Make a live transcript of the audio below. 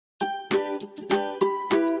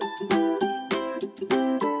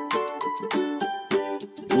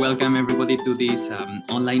Welcome everybody to this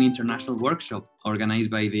online international workshop organized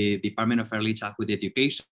by the Department of Early Childhood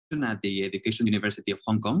Education at the Education University of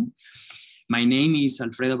Hong Kong. My name is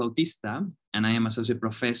Alfredo Bautista, and I am Associate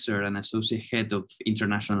Professor and Associate Head of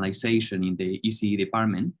Internationalization in the ECE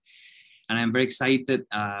department. And I'm very excited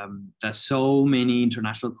that so many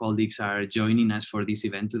international colleagues are joining us for this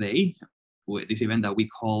event today, this event that we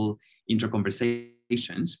call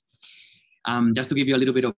Interconversations. Just to give you a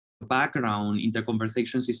little bit of background,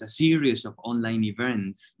 Interconversations is a series of online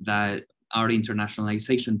events that our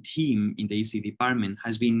internationalization team in the ECE department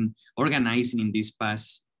has been organizing in these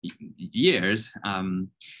past years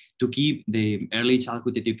to keep the early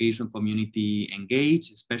childhood education community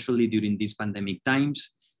engaged, especially during these pandemic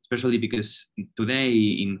times, especially because today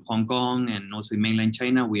in Hong Kong and also in mainland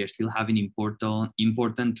China, we are still having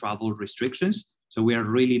important travel restrictions. So we are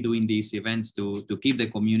really doing these events to keep the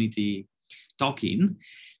community talking.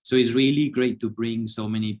 So it's really great to bring so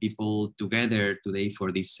many people together today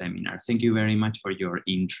for this seminar. Thank you very much for your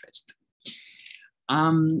interest.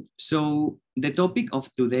 So the topic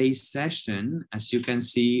of today's session, as you can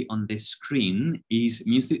see on the screen, is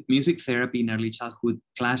music therapy in early childhood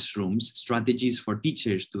classrooms, strategies for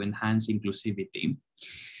teachers to enhance inclusivity.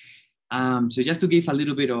 So just to give a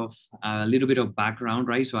little bit of background,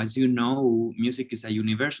 right? So as you know, music is a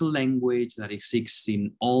universal language that exists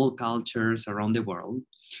in all cultures around the world.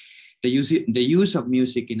 The use of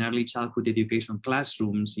music in early childhood education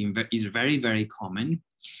classrooms is very, very common.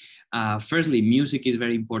 Firstly, music is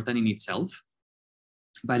very important in itself,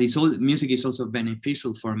 but music is also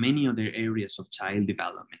beneficial for many other areas of child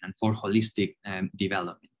development and for holistic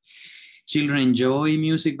development. Children enjoy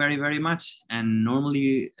music very, very much, and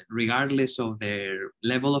normally, regardless of their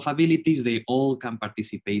level of abilities, they all can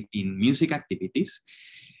participate in music activities.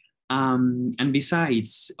 And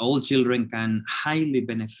besides, all children can highly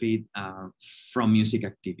benefit from music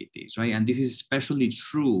activities, right? And this is especially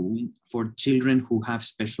true for children who have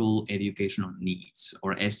special educational needs,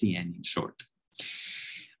 or SEN in short.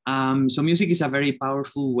 So music is a very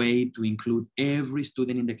powerful way to include every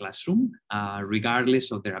student in the classroom,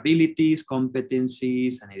 regardless of their abilities,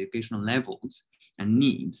 competencies, and educational levels and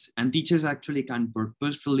needs. And teachers actually can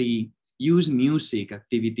purposefully use music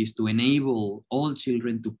activities to enable all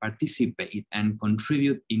children to participate and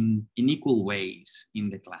contribute in equal ways in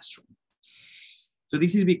the classroom. So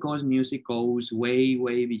this is because music goes way,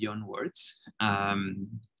 way beyond words.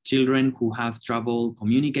 Children who have trouble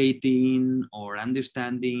communicating or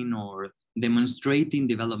understanding or demonstrating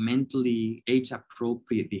developmentally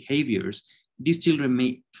age-appropriate behaviors, these children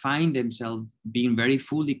may find themselves being very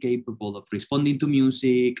fully capable of responding to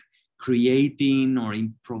music, creating or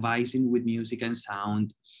improvising with music and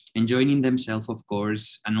sound, enjoying themselves, of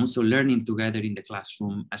course, and also learning together in the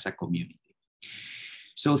classroom as a community.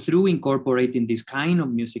 So through incorporating this kind of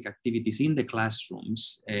music activities in the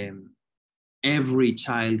classrooms, every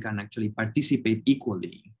child can actually participate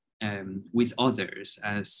equally with others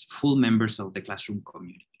as full members of the classroom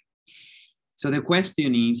community. So the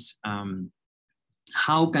question is,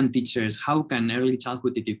 how can early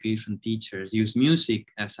childhood education teachers use music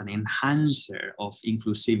as an enhancer of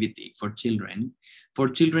inclusivity for children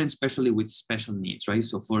especially with special needs, right?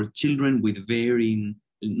 So for children with varying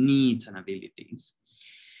needs and abilities.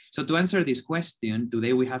 So to answer this question,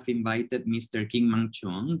 today we have invited Mr. Kingman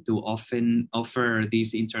Chung to offer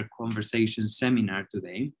this interconversation seminar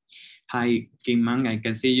today. Hi, Kingman, I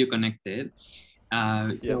can see you connected.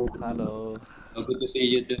 Hello. So good to see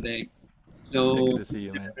you today. So good to see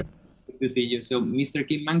you, man. Good to see you. So Mr.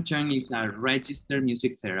 Kingman Chung is a registered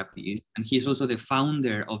music therapist, and he's also the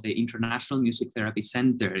founder of the International Music Therapy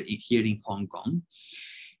Center here in Hong Kong.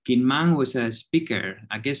 Kingman was a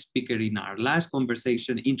guest speaker in our last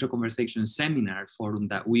interconversation seminar forum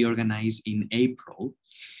that we organized in April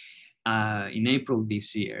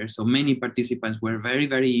this year. So many participants were very,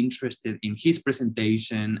 very interested in his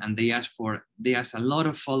presentation, and they asked a lot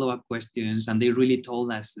of follow-up questions, and they really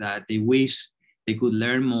told us that they wish they could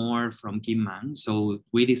learn more from Kingman. So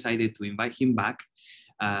we decided to invite him back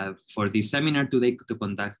for this seminar today to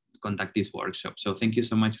conduct this workshop. So thank you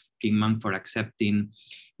so much, Kingman, for accepting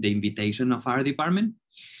the invitation of our department.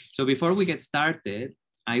 So before we get started,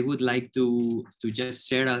 I would like to just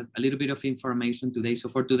share a little bit of information today. So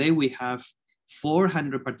for today, we have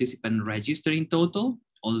 400 participants registered in total,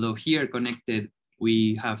 although here connected,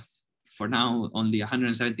 we have for now only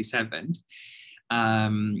 177.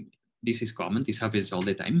 this is common. This happens all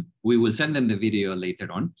the time. We will send them the video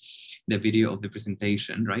later on, the video of the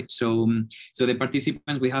presentation, right? So the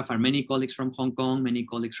participants we have are many colleagues from Hong Kong, many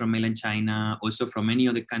colleagues from mainland China, also from many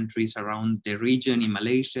other countries around the region in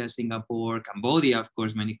Malaysia, Singapore, Cambodia, of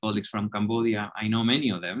course, many colleagues from Cambodia. I know many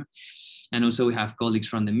of them. And also we have colleagues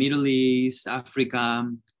from the Middle East, Africa,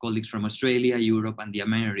 colleagues from Australia, Europe, and the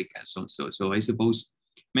Americas also. So I suppose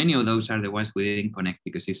many of those are the ones we didn't connect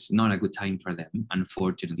because it's not a good time for them,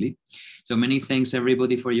 unfortunately. So many thanks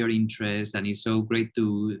everybody for your interest, and it's so great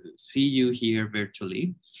to see you here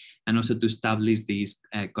virtually and also to establish this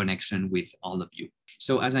connection with all of you.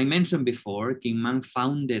 So as I mentioned before, Kingman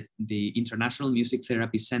founded the International Music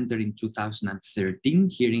Therapy Center in 2013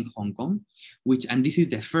 here in Hong Kong, and this is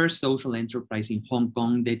the first social enterprise in Hong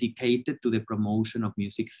Kong dedicated to the promotion of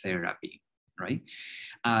music therapy. Right?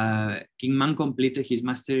 Kingman completed his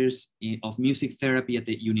Master's of Music Therapy at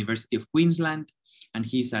the University of Queensland, and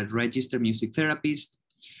he's a registered music therapist.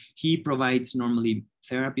 He provides normally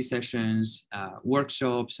therapy sessions,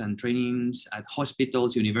 workshops, and trainings at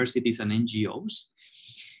hospitals, universities, and NGOs,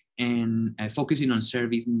 and focusing on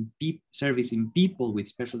servicing people with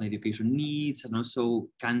special education needs, and also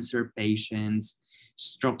cancer patients,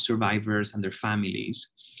 stroke survivors, and their families.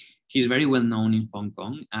 He's very well known in Hong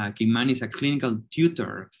Kong. Kingman is a clinical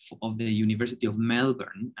tutor of the University of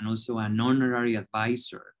Melbourne and also an honorary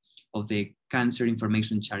advisor of the Cancer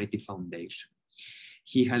Information Charity Foundation.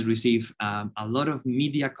 He has received a lot of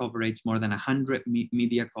media coverage, more than 100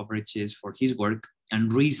 media coverages for his work.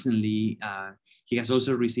 And recently, he has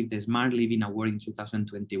also received the Smart Living Award in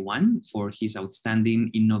 2021 for his outstanding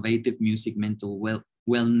innovative music mental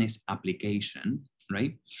wellness application,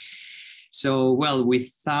 right? So, well,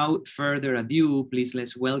 without further ado, please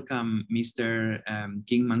let's welcome Mr.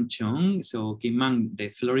 Kingman Chung. So, Kingman, the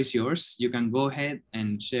floor is yours. You can go ahead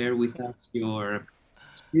and share with us your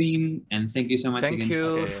screen. And thank you so much again. Thank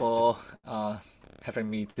you for having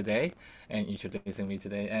me today and introducing me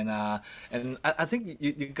today. And I think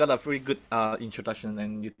you got a very good introduction,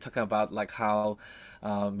 and you talk about like how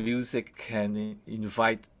music can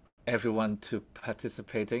invite everyone to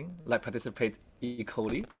participate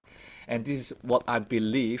equally. And this is what I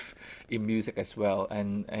believe in music as well,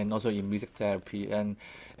 and also in music therapy, I'm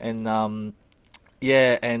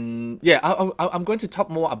going to talk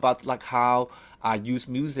more about like how I use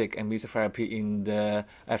music and music therapy in the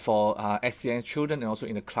for SCN children and also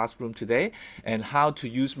in the classroom today, and how to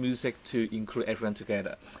use music to include everyone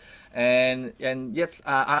together. And yes,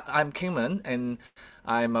 I'm Kingman, and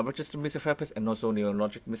I'm a registered music therapist and also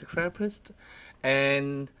neurologic music therapist.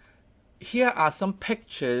 And here are some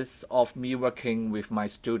pictures of me working with my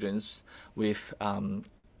students with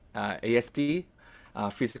ASD,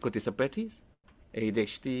 physical disabilities,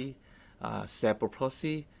 ADHD, cerebral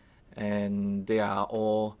palsy, and they are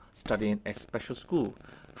all studying at special school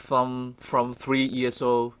from 3 years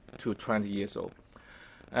old to 20 years old.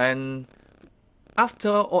 And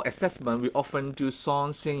after all assessment, we often do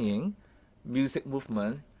song singing, music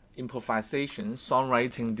movement, improvisation,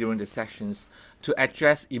 songwriting during the sessions to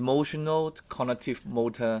address emotional, cognitive,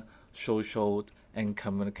 motor, social, and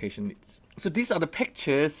communication needs. So these are the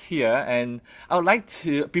pictures here, and I would like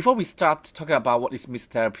to, before we start talking about what is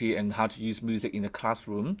music therapy and how to use music in the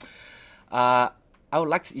classroom, I would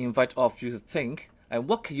like to invite all of you to think, and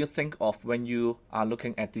what can you think of when you are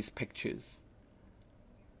looking at these pictures?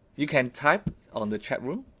 You can type on the chat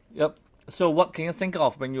room. Yep. So what can you think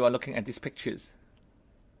of when you are looking at these pictures?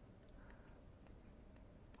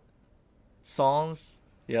 Songs,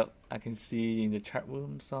 yep, I can see in the chat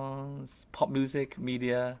room, songs, pop music,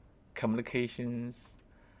 media, communications,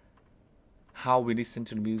 how we listen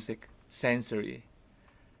to the music, sensory.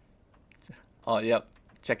 Oh, yep,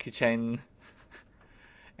 Jackie Chan,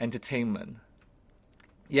 entertainment.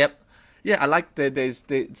 Yep, yeah, I like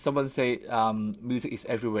that someone say music is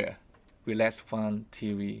everywhere. Relax, fun,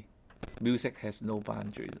 TV. Music has no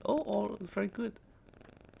boundaries. Oh, very good.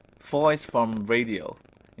 Voice from radio,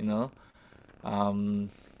 you know.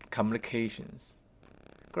 Communications,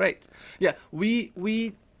 great. Yeah, we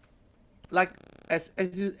like as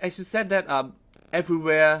you said that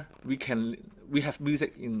everywhere we have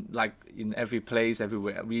music in every place,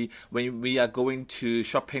 everywhere. When we are going to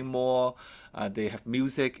shopping mall, they have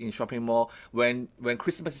music in shopping mall. When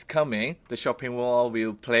Christmas is coming, the shopping mall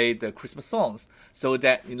will play the Christmas songs, so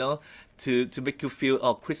that to make you feel,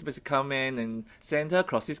 oh, Christmas is coming and Santa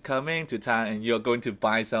Claus is coming to town, and you're going to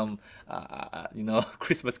buy some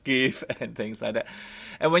Christmas gift and things like that.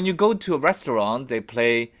 And when you go to a restaurant, they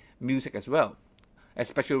play music as well,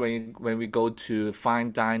 especially when we go to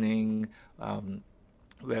fine dining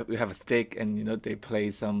where we have a stick, and they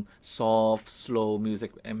play some soft, slow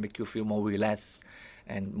music and make you feel more relaxed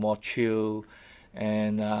and more chill.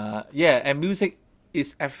 And yeah, and music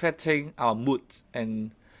is affecting our mood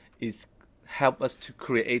and is help us to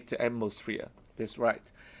create the atmosphere. That's right.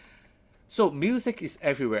 So music is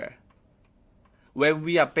everywhere. When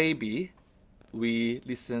we are baby, we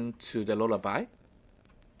listen to the lullaby.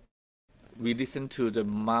 We listen to the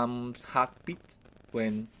mom's heartbeat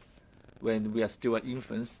when we are still an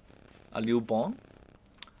infant, a newborn.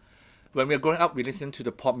 When we are growing up, we listen to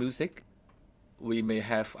the pop music. We may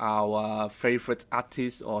have our favorite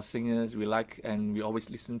artists or singers we like, and we always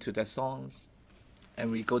listen to their songs. And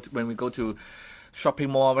when we go to shopping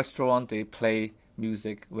mall, restaurant, they play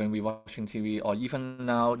music. When we watching TV, or even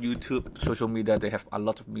now YouTube, social media, they have a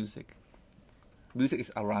lot of music. Music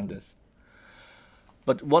is around us.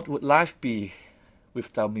 But what would life be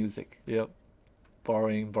without music? Yep.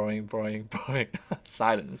 Boring, boring, boring, boring.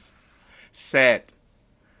 Silence. Sad.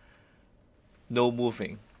 No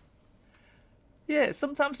moving. Yeah,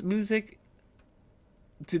 sometimes music.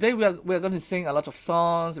 Today we are going to sing a lot of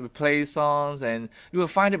songs, we play songs, and you will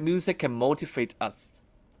find that music can motivate us.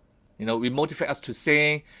 We motivate us to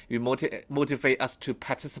sing, we motivate us to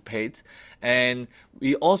participate, and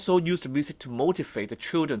we also use the music to motivate the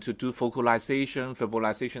children to do vocalization,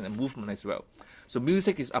 verbalization, and movement as well. So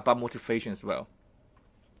music is about motivation as well.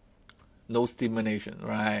 No stimulation,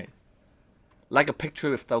 right? Like a picture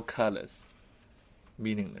without colors.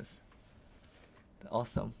 Meaningless.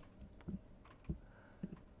 Awesome.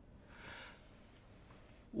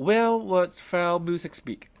 Well, words fail, music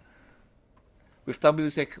speak. Without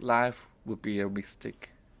music, life would be a mistake.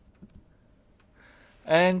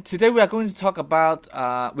 And today we are going to talk about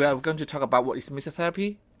what is music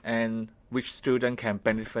therapy and which student can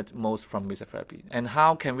benefit most from music therapy, and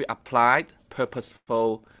how can we apply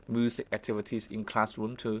purposeful music activities in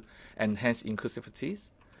classroom to enhance inclusivity,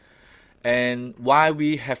 and why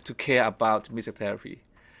we have to care about music therapy.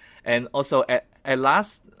 And also at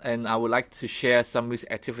last, and I would like to share some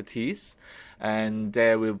music activities, and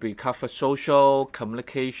there will be cover social,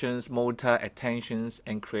 communications, motor, attentions,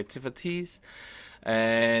 and creativities.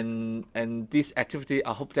 And this activity,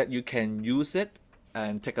 I hope that you can use it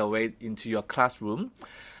and take away into your classroom.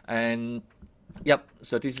 And yep,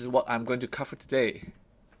 so this is what I'm going to cover today.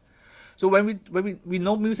 So when we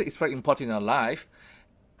know music is very important in our life,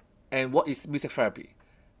 and what is music therapy?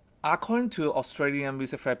 According to Australian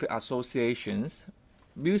Music Therapy Associations,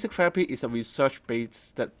 music therapy is a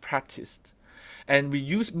research-based practice, and we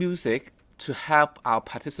use music to help our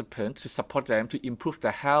participants, to support them to improve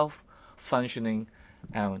their health, functioning,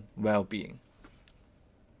 and well-being.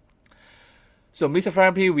 So music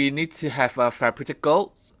therapy, we need to have a therapeutic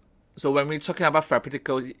goal. So when we're talking about therapeutic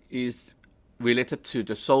goals, is related to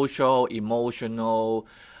the social, emotional,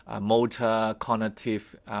 motor,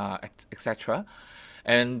 cognitive, etc.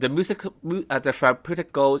 And the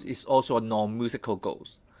therapeutic goals is also a non-musical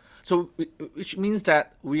goals. So which means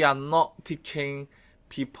that we are not teaching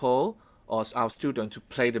people or our students to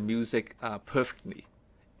play the music perfectly.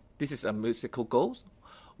 This is a musical goal.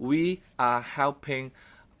 We are helping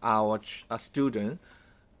our student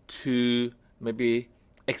to maybe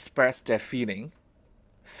express their feeling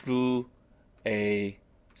through a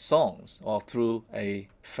songs or through a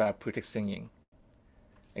therapeutic singing,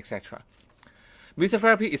 etc. Music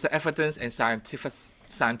therapy is an evidence and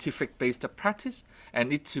scientific-based practice, and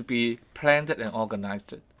needs to be planned and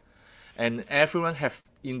organized. And everyone have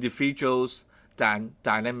individuals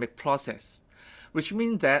dynamic process, which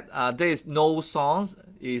means that there is no songs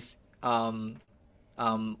is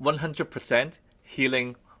 100%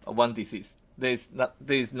 healing one disease. There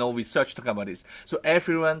is no research talking about this. So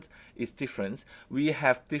everyone is different. We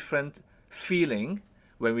have different feeling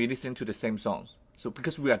when we listen to the same songs. So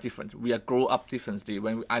because we are different, we are grow up differently.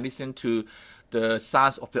 When I listen to the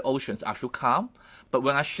sounds of the oceans, I feel calm. But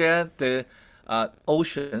when I share the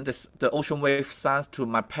the ocean wave sounds to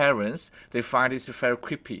my parents, they find it very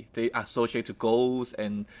creepy. They associate to ghosts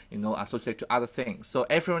and associate to other things. So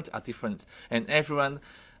everyone are different, and everyone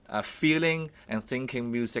feeling and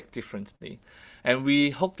thinking music differently. And we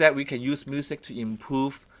hope that we can use music to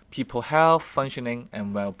improve people's health, functioning,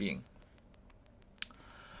 and well-being.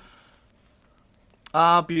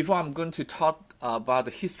 Before I'm going to talk about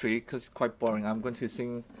the history, because it's quite boring, I'm going to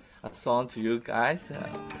sing a song to you guys.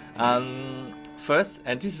 First,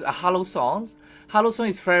 and this is a hello song. Hello song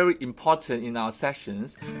is very important in our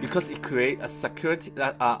sessions because it creates a security,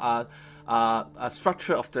 a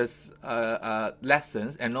structure of this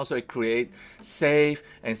lessons, and also it creates safe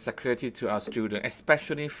and security to our students,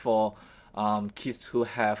 especially for kids who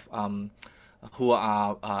have who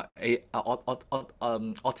are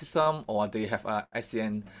autism, or they have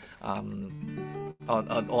SEN,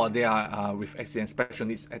 or they are with SEN, special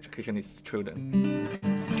needs education needs children.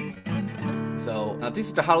 So this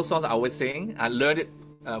is the hello song I was singing. I learned it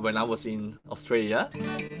when I was in Australia. So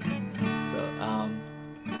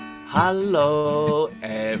hello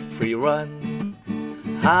everyone,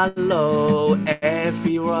 hello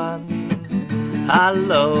everyone,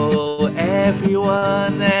 hello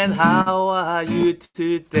everyone, and how are you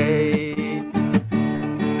today?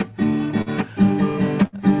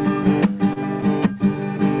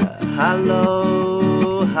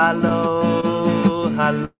 Hello, hello,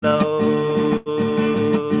 hello.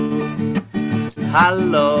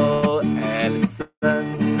 Hello, Alison.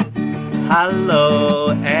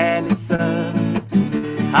 Hello, Alison.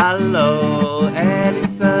 Hello,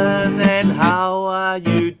 Alison, and how are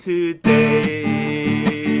you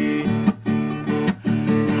today?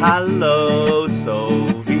 Hello,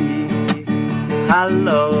 Sophie.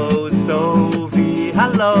 Hello, Sophie.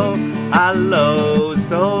 Hello, hello,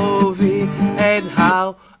 Sophie, and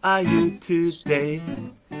how are you today?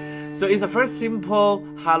 So it's a very simple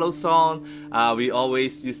hello song. We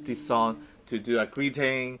always use this song to do a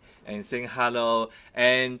greeting and sing hello,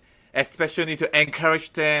 and especially to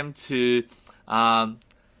encourage them to have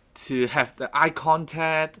the eye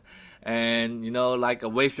contact, and like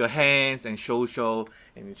wave your hands and show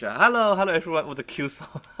and each other. Hello everyone, with a cute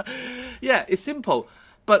song. Yeah, it's simple,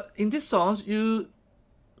 but in these songs you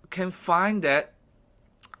can find that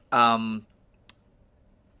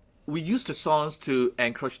we use the songs to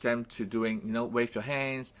encourage them to doing, wave your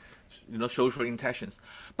hands, social intentions.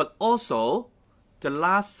 But also, the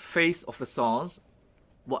last phase of the songs,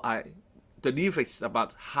 the lyrics is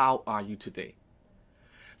about how are you today.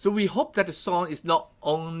 So we hope that the song is not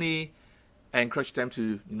only encourage them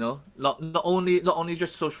to, not only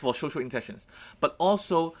just for social intentions, but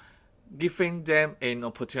also giving them an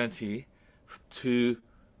opportunity to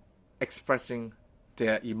expressing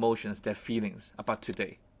their emotions, their feelings about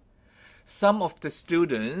today. Some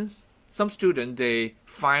students, they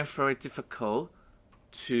find very difficult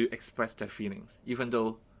to express their feelings, even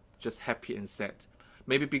though just happy and sad.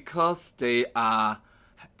 Maybe because they have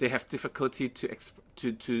difficulty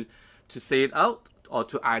to say it out, or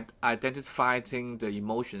to identifying the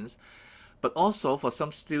emotions. But also for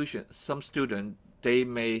some student, they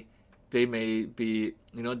may be,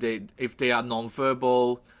 if they are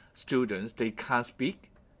nonverbal students, they can't speak.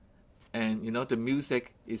 And the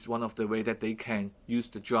music is one of the way that they can use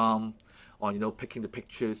the drum, or picking the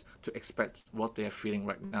pictures to express what they are feeling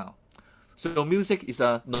right now. So music is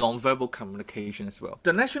a non-verbal communication as well.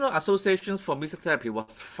 The National Association for Music Therapy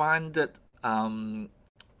was founded in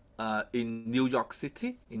New York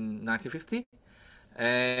City in 1950,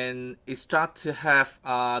 and it started to have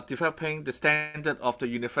developing the standard of the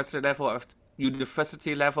university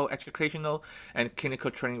level educational and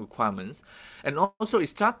clinical training requirements, and also it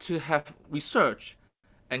started to have research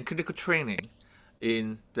and clinical training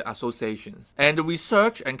in the associations. And the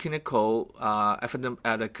research and clinical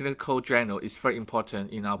the clinical journal is very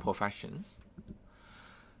important in our professions.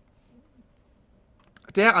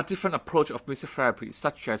 There are different approaches of music therapy,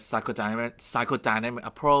 such as psychodynamic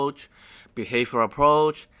approach, behavioral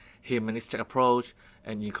approach, humanistic approach,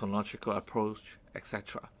 and ecological approach,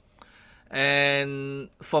 etc. And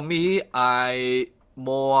for me, I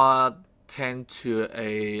more tend to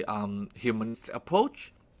a humanistic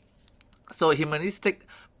approach. So humanistic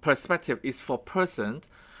perspective is for persons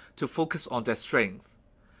to focus on their strength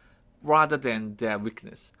rather than their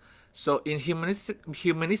weakness. So in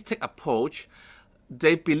humanistic approach,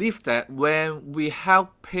 they believe that when we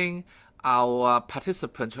helping our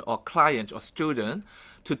participant or client or student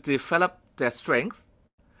to develop their strength,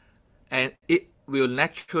 and it will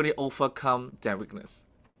naturally overcome their weakness.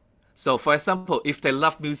 So for example, if they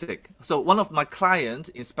love music, so one of my clients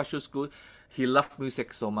in special school, he loved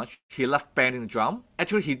music so much, he loved banging the drum.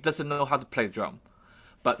 Actually, he doesn't know how to play the drum,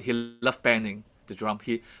 but he loved banging the drum.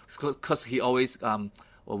 Because he always watch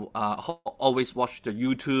the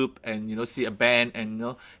YouTube and see a band,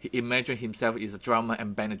 and he imagine himself as a drummer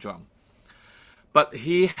and bang the drum. But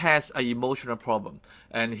he has an emotional problem,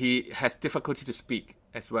 and he has difficulty to speak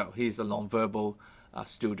as well. He is a non-verbal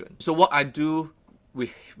student. So what I do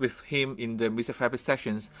with him in the music therapy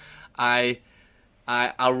sessions, I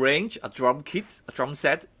arrange a drum kit, a drum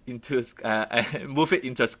set into move it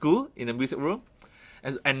into a school in the music room,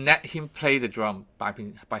 and let him play the drum by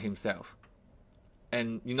himself.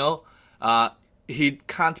 And he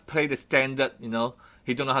can't play the standard,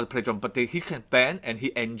 he don't know how to play drum, but he can band and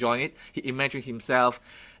he enjoy it. He imagine himself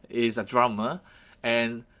is a drummer.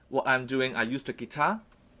 And what I'm doing, I use the guitar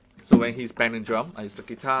So when he's banging drum, I use the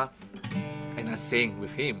guitar and I sing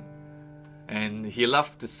with him. And he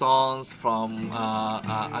loved the songs from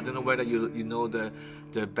I don't know whether you know the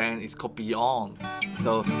band is called Beyond.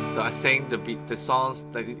 So I sang the songs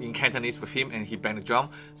that in Cantonese with him, and he banged the drum.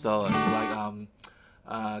 So it's like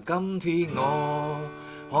今天我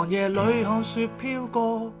寒夜裏看雪飄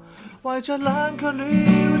過，為着冷卻了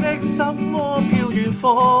的心窩飄遠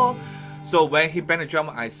方。So when he banged the drum,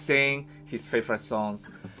 I sang his favorite songs,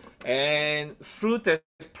 and through the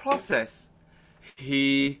process,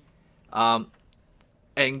 he he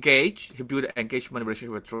built an engagement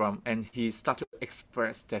relationship with drum, and he started to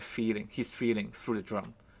express his feeling through the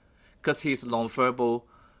drum, because he's a non-verbal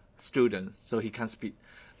student, so he can't speak.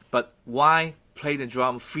 But why play the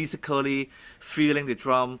drum physically, feeling the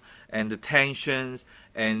drum and the tensions,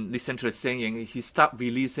 and listen to the singing, he start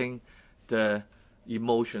releasing the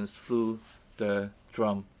emotions through the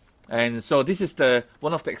drum. And so this is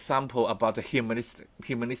one of the example about the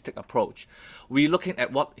humanistic approach. We're looking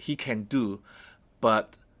at what he can do,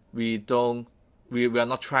 but we are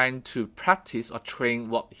not trying to practice or train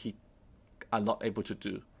what he are not able to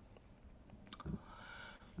do.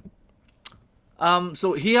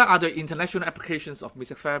 So here are the international applications of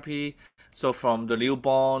music therapy. So from the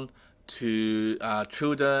newborn to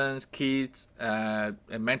children, kids, and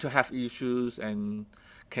mental health issues, and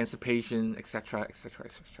cancer patients, etc., etc.,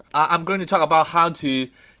 etc. I'm going to talk about how to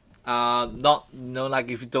not know, like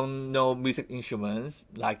if you don't know music instruments,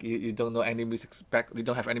 like you don't know any you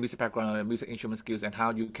don't have any music background or music instrument skills, and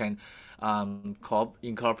how you can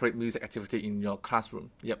incorporate music activity in your classroom.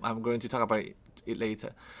 Yep, I'm going to talk about it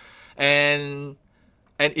later. And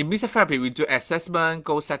in music therapy, we do assessment,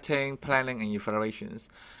 goal setting, planning, and evaluations.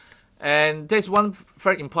 And there's one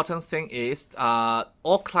very important thing is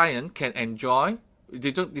all clients can enjoy.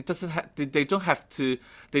 They don't need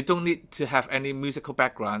to have any musical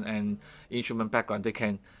background and instrument background. They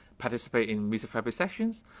can participate in music therapy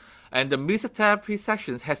sessions, and the music therapy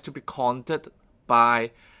sessions has to be conducted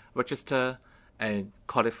by registered and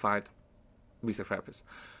qualified music therapists.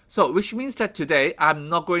 So which means that today I'm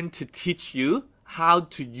not going to teach you how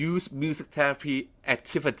to use music therapy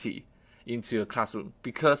activity into your classroom,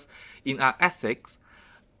 because in our ethics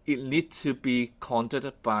it needs to be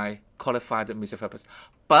conducted by qualified music therapists.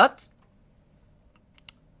 But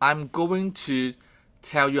I'm going to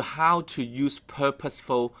tell you how to use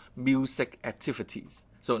purposeful music activities,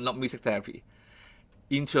 so not music therapy,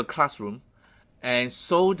 into a classroom, and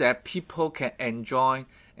so that people can enjoy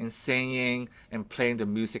and singing and playing the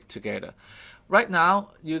music together. Right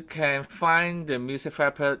now, you can find the music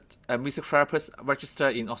therapist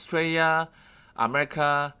registered in Australia,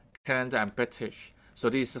 America, Canada, and British. So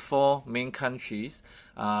these are 4 main countries.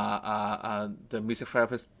 The music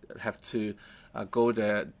therapists have to go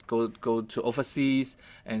to overseas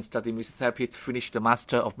and study music therapy, to finish the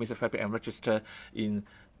master of music therapy, and register in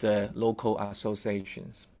the local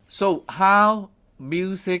associations. So how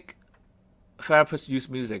music therapists use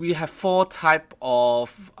music? We have 4 types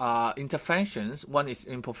of interventions. One is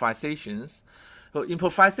improvisations. So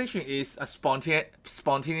improvisation is a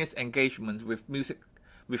spontaneous engagement with music.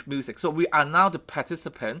 So we are now the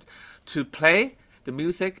participant to play the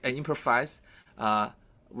music and improvise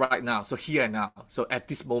right now. So here and now. So at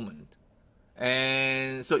this moment.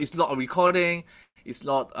 And so it's not a recording. It's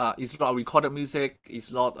not a recorded music.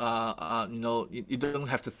 It's not you don't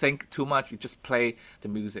have to think too much. You just play the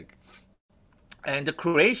music. And the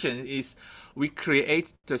creation is we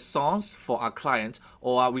create the songs for our client,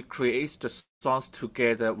 or we create the songs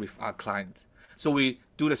together with our client. So we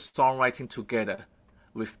do the songwriting together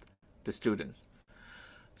with the students.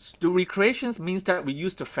 The recreations means that we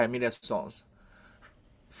use the familiar songs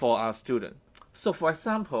for our student. So for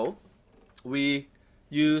example, we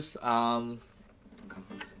use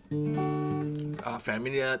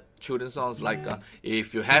familiar children's songs like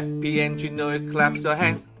if you're happy and you know it, clap your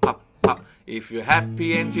hands, pop, pop. If you're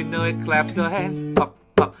happy and you know it, clap your hands, pop,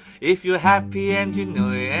 pop. If you're happy and you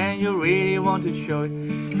know it, and you really want to show it,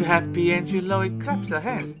 if you're happy and you know it, clap your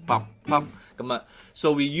hands, pop, pop.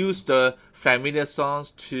 So we use the familiar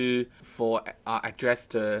songs for address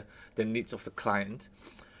the needs of the client.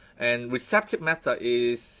 And receptive method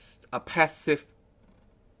is a passive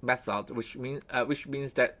method, which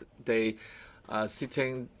means that they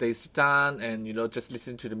sit down and just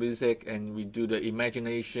listen to the music, and we do the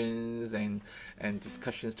imaginations and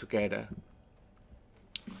discussions together.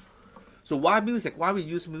 So why music? Why we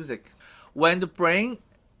use music? When the brain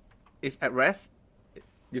is at rest,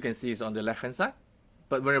 you can see it's on the left hand side,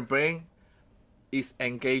 but when the brain is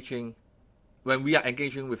engaging when we are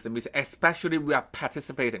engaging with the music, especially we are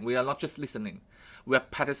participating. We are not just listening. We are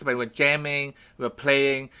participating. We're jamming. We're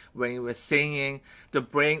playing. When we're singing, the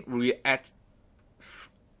brain reacts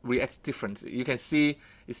differently. You can see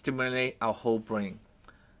it stimulates our whole brain.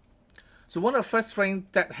 So one of the first things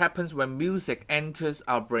that happens when music enters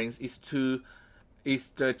our brains is the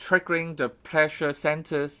triggering the pleasure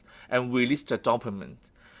centers and release the dopamine,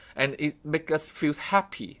 and it makes us feel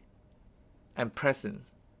happy and present.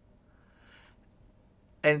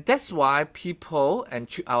 And that's why people and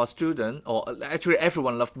our students, or actually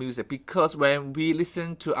everyone, love music, because when we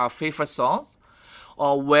listen to our favorite songs,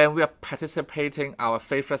 or when we are participating our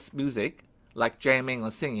favorite music, like jamming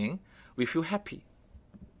or singing, we feel happy.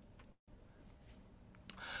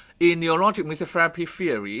 In neurologic music therapy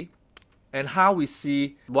theory, and how we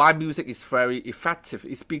see why music is very effective,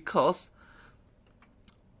 is because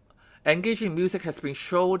engaging music has been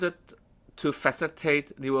shown to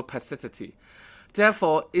facilitate neuroplasticity.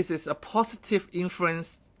 Therefore, it is a positive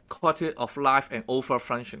influence quality of life and overall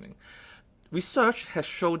functioning. Research has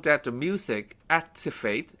shown that the music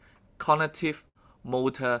activates cognitive,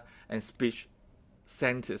 motor, and speech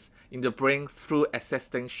centers in the brain through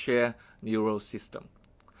accessing shared neural system.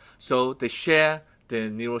 So they share the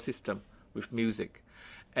neural system with music.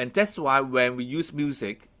 And that's why when we use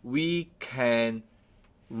music, we can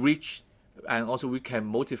reach, and also we can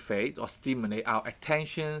motivate or stimulate our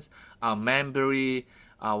attentions, our memory,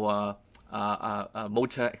 our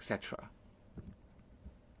motor, etc.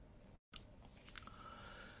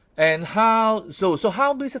 And how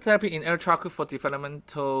music therapy in early childhood for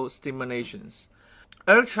developmental stimulations.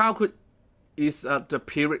 Early childhood is the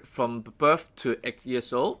period from birth to 8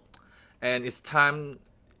 years old, and it's time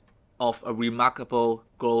of a remarkable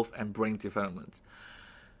growth and brain development.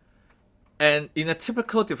 And in a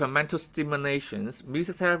typical developmental stimulations,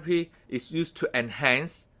 music therapy is used to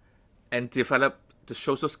enhance and develop the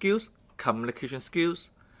social skills, communication skills,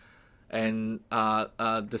 and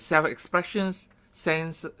the self-expressions,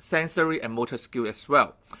 sensory and motor skill as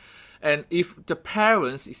well. And if the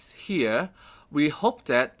parents is here, we hope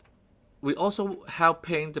that we also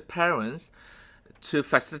helping the parents to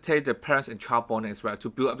facilitate the parents and child bonding as well, to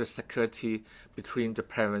build up the security between the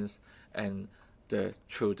parents and the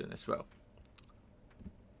children as well.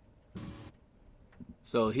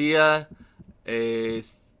 So here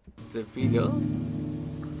is the video.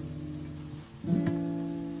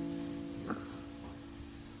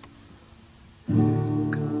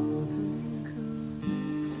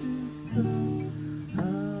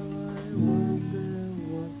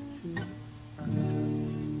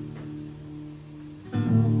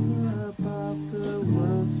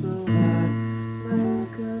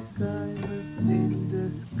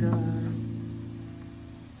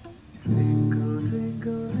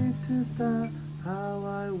 How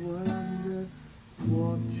I wonder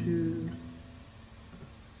what you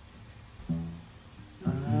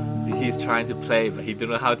See, he's trying to play, but he don't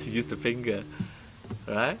know how to use the finger,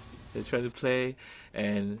 right? He's trying to play,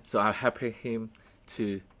 and so I'm helping him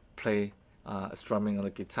to play strumming on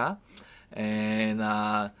the guitar.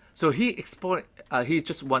 And so he explored. He's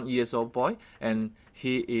just 1 year old boy, and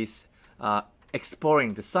he is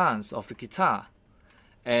exploring the sounds of the guitar.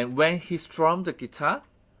 And when he strums the guitar,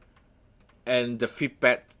 and the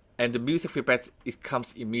feedback and the music feedback, it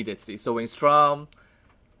comes immediately. So when strum,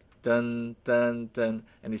 dun dun dun,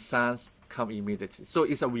 and the sounds come immediately. So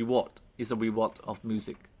it's a reward. It's a reward of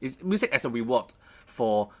music. It's music as a reward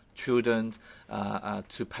for children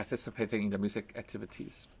to participating in the music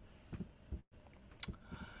activities.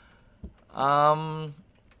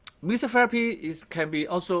 Music therapy can be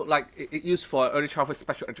also used for early childhood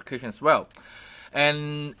special education as well,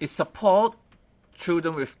 and it supports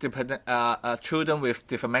children with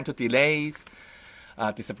developmental delays,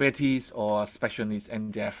 disabilities, or special needs,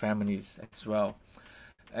 and their families as well.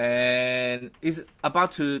 And is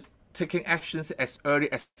about to taking actions as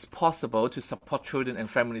early as possible to support children and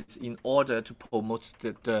families in order to promote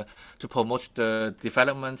the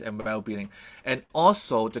development and well-being, and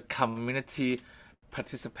also the community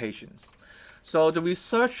participations. So the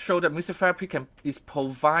research showed that music therapy is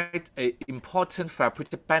provide a important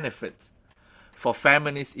therapeutic benefit for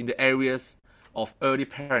families in the areas of early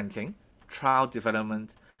parenting, child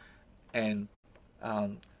development, and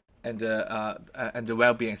the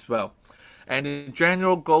well-being as well. And the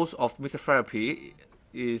general goals of music therapy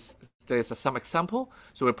is there's some example.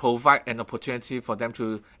 So we provide an opportunity for them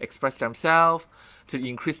to express themselves, to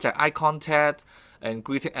increase their eye contact and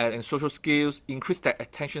greeting and social skills, increase their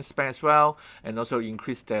attention span as well, and also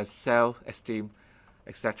increase their self-esteem,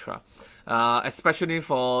 etc. Especially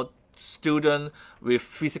for students with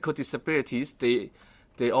physical disabilities,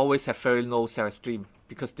 they always have very low self-esteem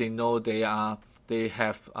because they know they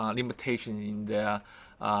have limitation in their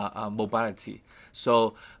mobility.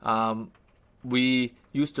 So we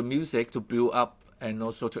use the music to build up and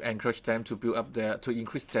also to encourage them to build up to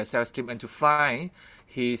increase their self-esteem and to find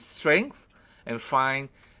his strength and find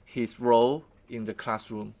his role in the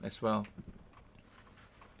classroom as well.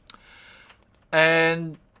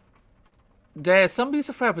 And there are some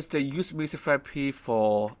music therapists, they use music therapy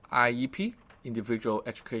for IEP, individual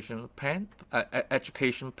education plan,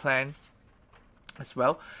 as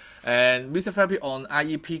well. And music therapy on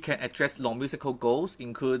IEP can address non-musical goals,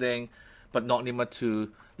 including but not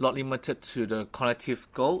limited to the cognitive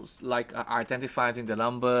goals like identifying the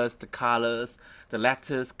numbers, the colors, the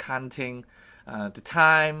letters, counting, the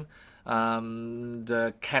time,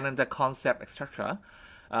 the calendar concept, etc.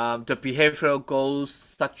 The behavioral goals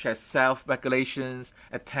such as self-regulations,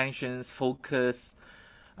 attentions, focus.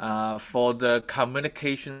 For the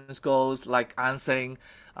communications goals like answering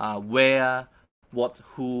where, what,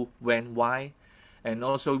 who, when, why. And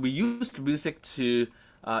also we use the music to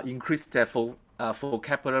increase their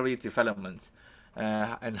vocabulary development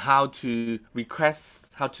and how to request,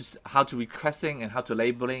 how to requesting and how to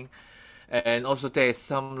labeling. And also there is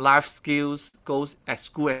some life skills goals at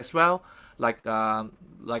school as well, like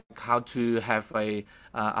how to have a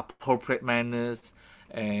appropriate manners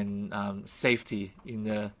and safety in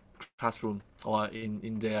the classroom or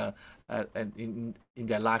in their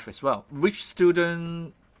life as well. Which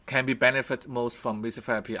student can be benefit most from music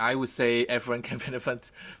therapy? I would say everyone can benefit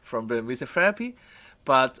from the music therapy,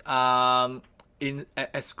 but at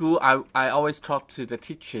school I always talk to the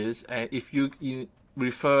teachers. If you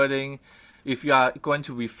are going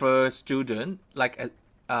to refer student like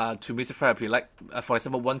to music therapy, like for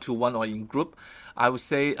example one-to-one or in group, I would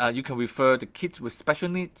say you can refer the kids with special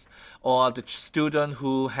needs or the student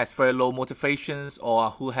who has very low motivations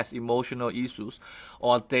or who has emotional issues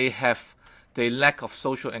or they lack of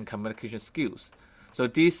social and communication skills. So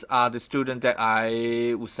these are the students that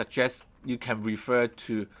I would suggest you can refer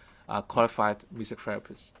to qualified music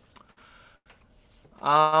therapists.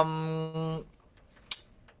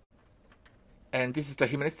 And this is the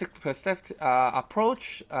humanistic perspective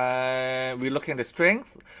approach. We're looking at the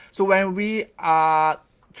strength. So when we are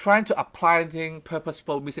trying to apply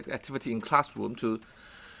purposeful music activity in classroom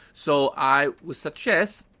so I would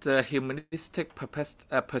suggest the humanistic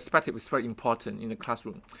perspective is very important in the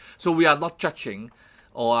classroom. So we are not judging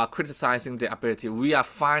or criticizing their ability. We are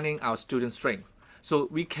finding our students' strength. So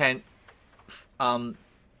we can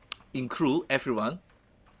include everyone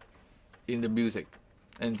in the music.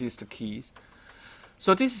 And this is the keys.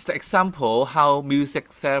 So this is the example how music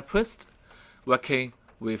therapists working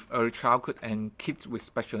with early childhood and kids with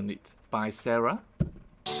special needs by Sarah.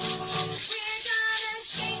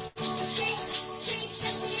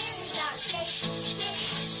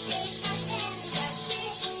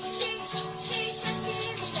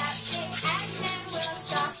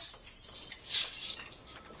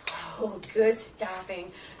 Oh, good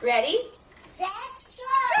stopping. Ready? Let's go!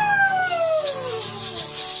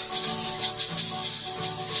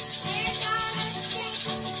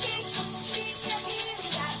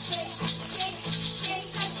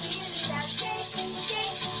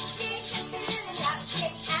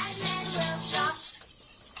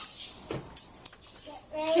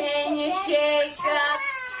 Can you shake up?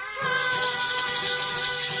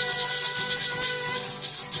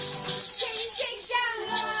 Can you shake down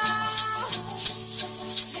low?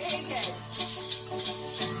 Very good.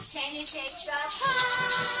 Can you shake up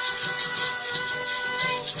high?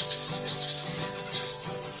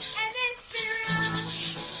 And then spin around.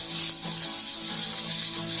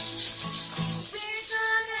 We're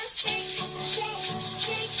gonna shake, shake,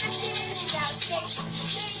 shake the feelings out. Shake,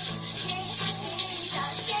 shake, shake the feelings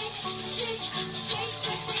out. Shake, shake, shake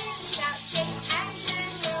the feelings out. Shake, and then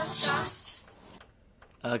we'll stop.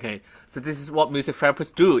 Okay, so this is what music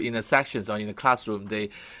therapists do in the sessions or in the classroom. They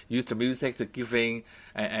use the music to giving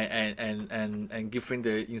and giving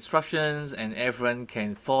the instructions, and everyone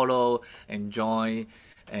can follow and join,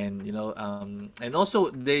 and and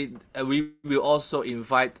also we will also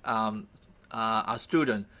invite our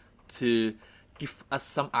student to give us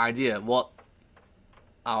some idea what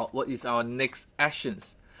is our next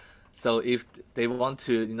actions. So if they want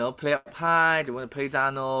to, play up high, they want to play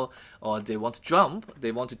down low, or they want to jump,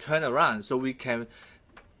 they want to turn around. So we can,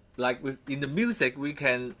 in the music, we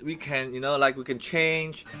can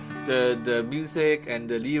change the music and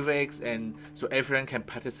the lyrics, and so everyone can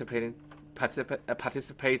participating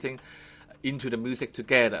into the music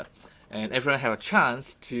together, and everyone have a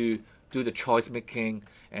chance to do the choice making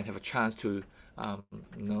and have a chance to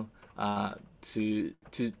you know,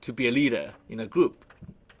 to be a leader in a group.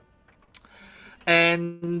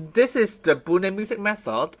 And this is the Bune music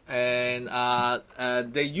method, and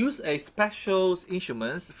they use a special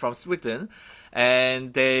instruments from Sweden,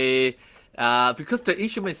 and they because the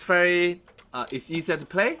instrument is very it's easier to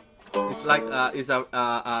play. It's like it's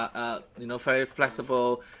a you know, very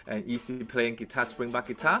flexible and easy playing guitar, string bass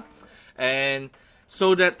guitar, and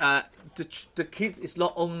so that the kids is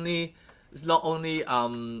not only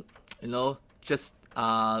you know, just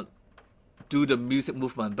do the music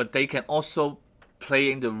movement, but they can also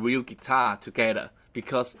playing the real guitar together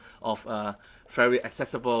because of very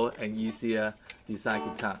accessible and easier design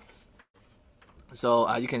guitar.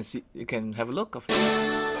 So you can see, you can have a look of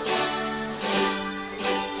that.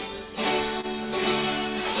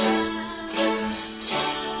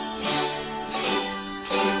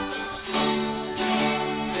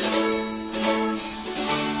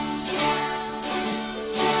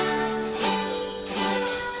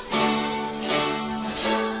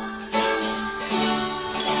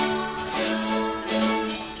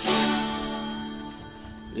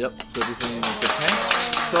 Yep, so this one is Japan.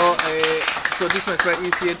 So this one is very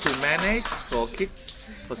easier to manage for kids,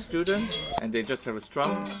 for students, and they just have a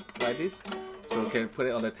strum like this. So you can put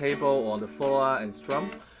it on the table or on the floor and strum.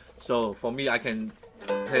 So for me, I can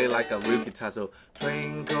play like a real guitar. So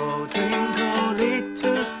twinkle, twinkle,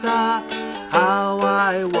 little star, how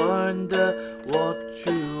I wonder what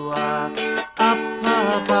you are. Up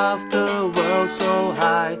above the world so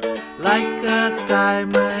high, like a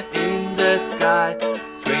diamond in the sky.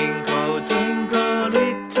 Twinkle, twinkle,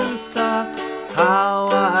 little star, how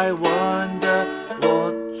I wonder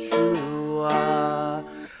what you are.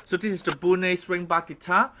 So this is the Bune string bass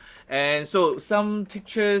guitar, and so some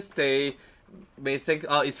teachers, they may think,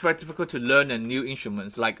 oh, it's very difficult to learn a new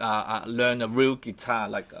instruments, like learn a real guitar,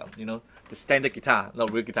 like you know, the standard guitar,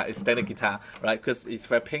 not real guitar, it's standard guitar, right? Because it's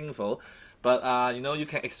very painful. But you know, you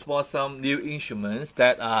can explore some new instruments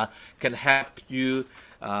that can help you.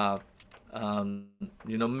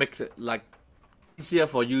 You know, make it like easier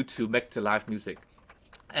for you to make the live music,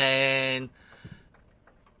 and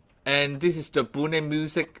this is the Bune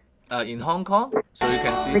music in Hong Kong. So you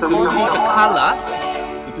can see, to use the color,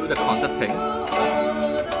 to do the conducting.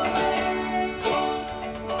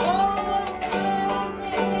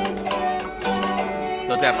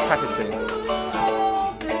 So they are practicing.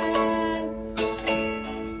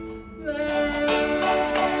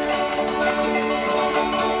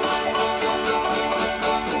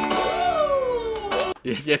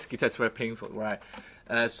 Yes, guitar is very painful, right?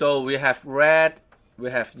 So we have red,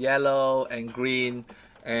 we have yellow and green,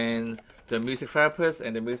 and the music therapist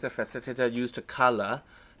and the music facilitator use the color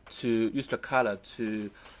to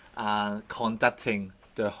conducting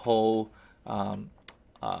the whole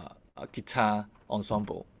guitar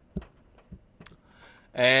ensemble.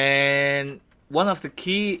 And one of the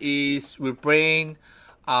key is we bring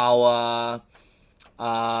our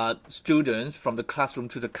students from the classroom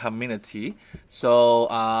to the community. So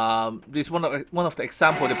this is one of the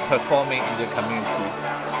example of performing in the community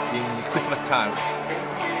in Christmas time.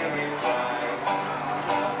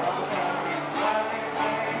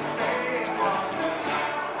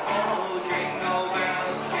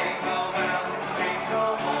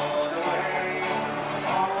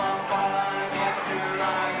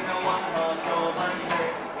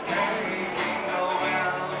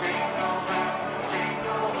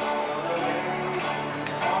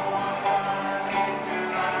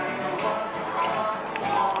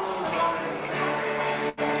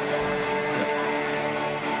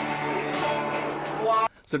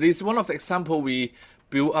 So this is one of the example we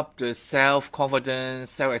build up the self-confidence,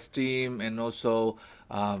 self-esteem, and also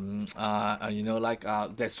you know, like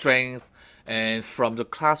their strength, and from the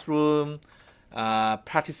classroom,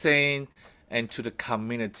 practicing, and to the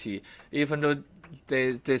community. Even though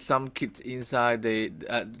there's some kids inside,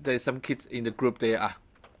 there's some kids in the group, they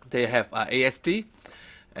have ASD,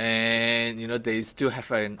 and you know, they still have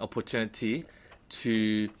an opportunity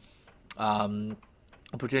to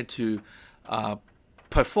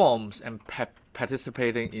performs and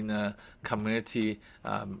participating in a community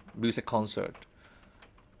music concert.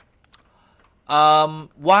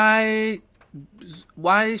 Why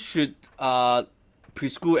should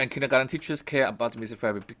preschool and kindergarten teachers care about music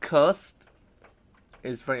therapy? Because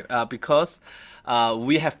it's very because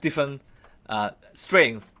we have different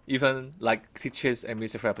strength, even like teachers and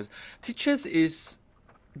music therapists. Teachers,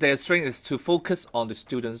 their strength is to focus on the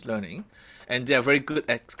students' learning, and they are very good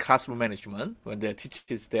at classroom management when their teacher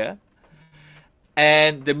is there.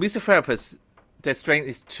 And the music therapist, their strength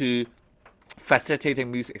is to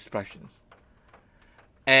facilitating music expressions.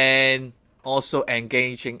 And also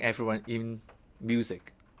engaging everyone in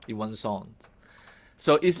music in one song.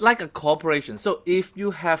 So it's like a cooperation. So if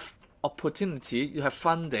you have opportunity, you have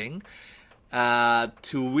funding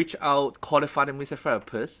to reach out qualified music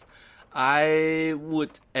therapists, I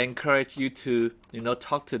would encourage you to,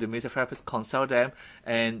 talk to the music therapist, consult them,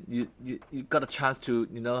 and you got a chance to,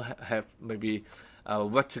 have maybe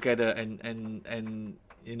work together and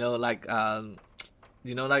like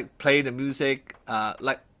play the music,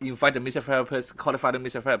 like invite the music therapist, qualify the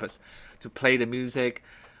music therapist to play the music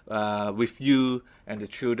with you and the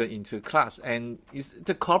children into class. And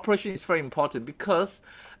the cooperation is very important because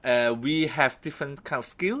we have different kind of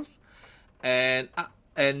skills, and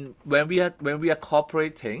when we are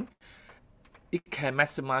cooperating, it can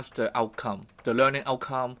maximize the outcome, the learning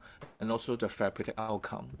outcome, and also the therapeutic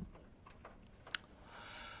outcome.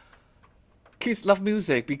 Kids love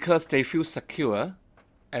music because they feel secure,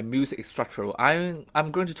 and music is structural.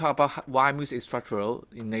 I'm going to talk about why music is structural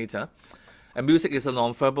in later. And music is a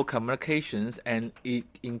non-verbal communications, and it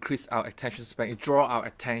increases our attention span. It draws our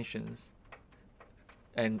attentions,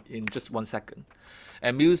 and in just 1 second.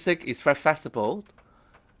 And music is very flexible.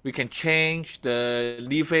 We can change the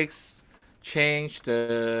lyrics, change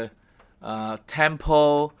the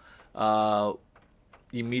tempo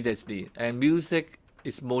immediately. And music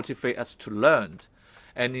is motivate us to learn,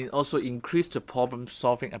 and it also increase the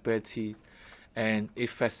problem-solving ability, and it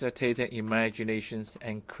facilitates imaginations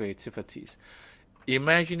and creativities.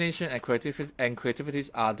 Imagination and creativities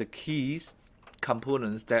are the keys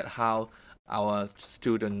components that how our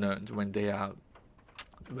students learn when they are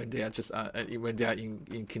in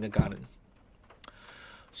kindergarten.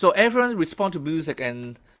 So everyone respond to music,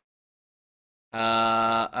 and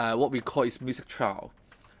what we call is music trial.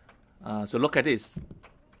 So look at this.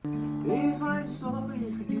 If I saw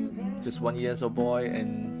you, could you help? Just 1 year old boy,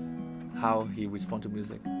 and how he respond to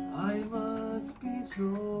music. I must be strong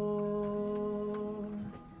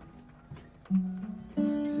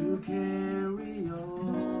to carry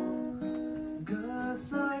on,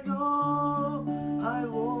 'cause I know I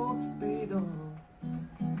won't be long.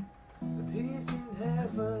 This is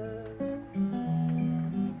heaven,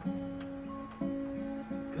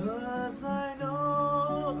 'cause I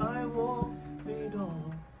know I won't be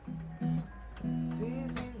long.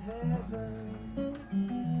 This is heaven.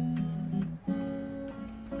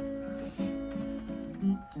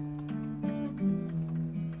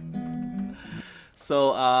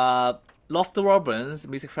 So Lofton Robbins,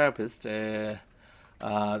 music therapist, they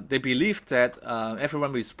believe that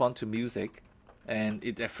everyone responds to music, and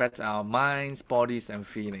it affects our minds, bodies, and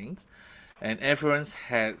feelings. And everyone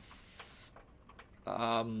has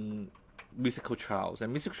musical trials.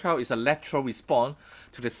 And musical trial is a lateral response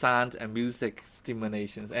to the sound and music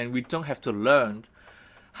stimulations. And we don't have to learn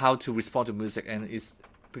how to respond to music, and it's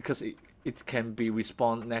because it can be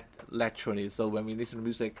respond laterally. So when we listen to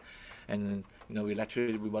music, and we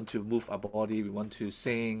want to move our body, we want to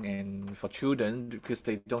sing. And for children, because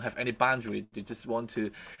they don't have any boundary, they just want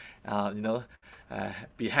to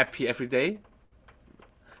be happy every day,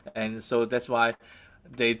 and so that's why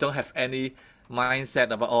they don't have any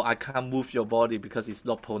mindset about, oh, I can't move your body because it's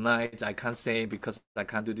not polite, I can't sing because I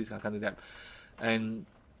can't do this, I can't do that. And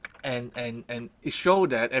it shows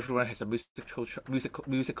that everyone has a musical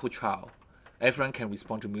child. Everyone can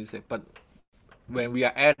respond to music, but when we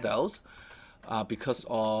are adults, because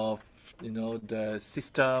of the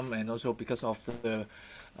system, and also because of the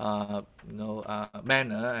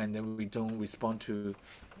manner, and then we don't respond to,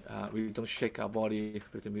 we don't shake our body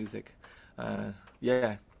with the music.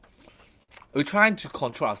 Yeah, we're trying to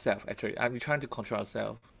control ourselves. Actually, I'm trying to control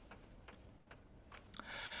ourselves.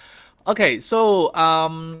 Okay, so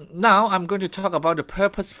now I'm going to talk about the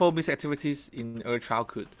purposeful music activities in early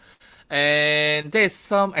childhood. And there's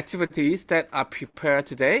some activities that are prepared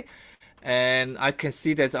today, and I can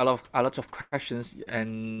see there's a lot of questions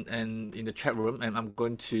and in the chat room, and I'm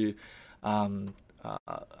going to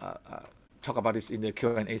talk about this in the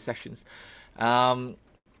Q&A sessions.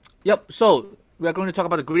 Yep. So we are going to talk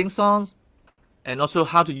about the greeting songs, and also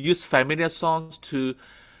how to use familiar songs to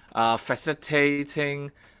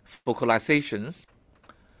facilitating vocalizations,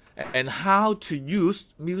 and how to use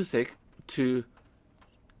music to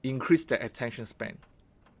increase the attention span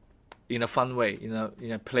in a fun way, in a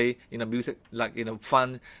music, like in a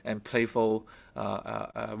fun and playful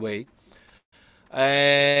way.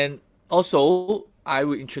 And also I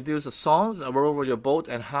will introduce the songs, Roll Over Your Boat,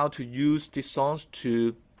 and how to use these songs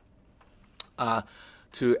to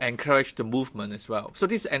encourage the movement as well. So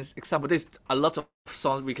this is an example. There's a lot of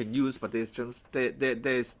songs we can use, but there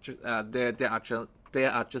are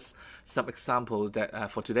there are just some examples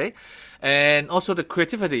that for today, and also the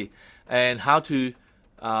creativity and how to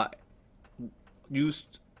use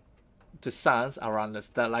the sounds around us.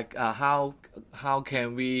 That like how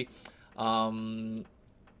can we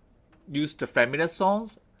use the familiar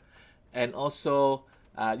songs, and also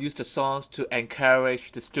use the songs to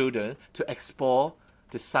encourage the student to explore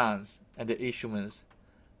the sounds and the instruments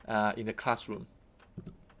in the classroom.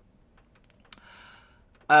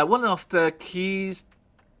 One of the keys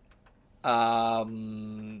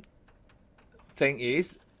thing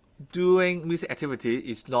is doing music activity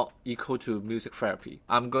is not equal to music therapy.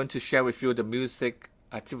 I'm going to share with you the music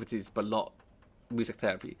activities, but not music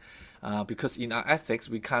therapy, because in our ethics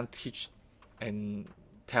we can't teach and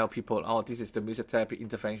tell people, oh, this is the music therapy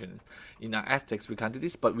interventions. In our ethics we can't do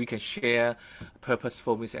this, but we can share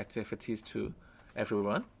purposeful music activities to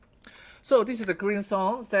everyone. So this is the Korean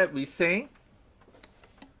songs that we sing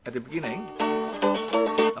at the beginning.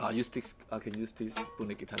 Use this. I can use this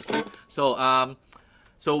bunny guitar.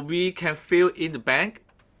 So we can fill in the blank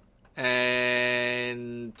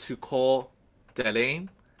and to call their name,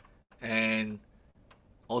 and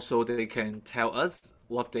also they can tell us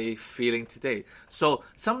what they feeling today. So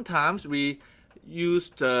sometimes we use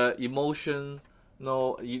the emotional,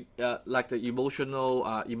 like the emotional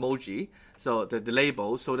emoji, so the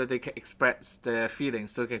label, so that they can express their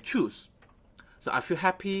feelings, so they can choose. So I feel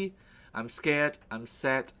happy, I'm scared, I'm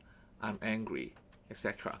sad, I'm angry,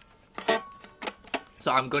 etc.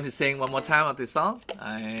 So I'm going to sing one more time of this song,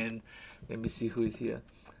 and let me see who is here.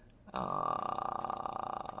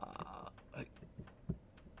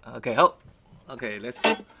 Okay, okay, let's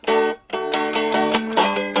go.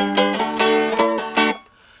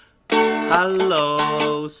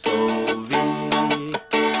 Hello, Sophie.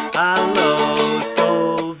 Hello,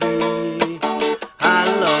 Sophie.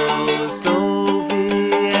 Hello,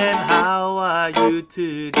 Sophie. And how are you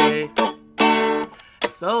today?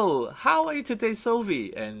 So, how are you today,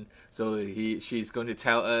 Sophie? And so she's going to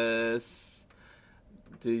tell us,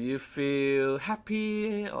 do you feel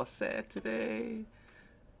happy or sad today?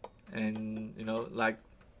 And like,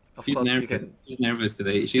 of course she can. She's nervous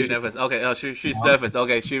today. She's nervous. Okay, she's nervous.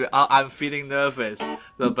 Okay, I'm feeling nervous.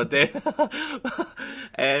 So, but then,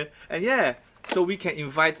 and yeah, so we can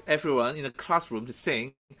invite everyone in the classroom to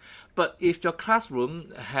sing. But if your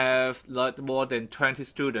classroom have like more than 20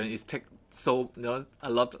 students, it take a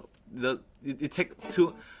lot. It take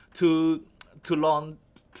too long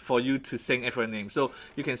for you to sing everyone's name. So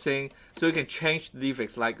you can sing. So you can change the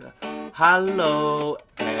lyrics like, hello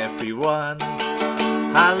everyone.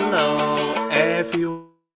 Hello everyone.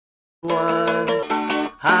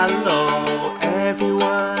 Hello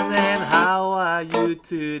everyone, and how are you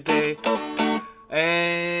today?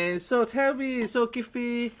 And so tell me, so give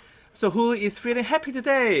me, so who is feeling happy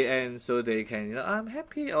today? And so they can, I'm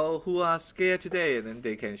happy, or who are scared today, and then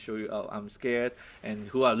they can show you, oh, I'm scared, and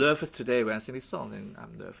who are nervous today when I sing this song, and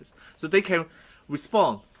I'm nervous. So they can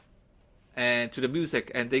respond and to the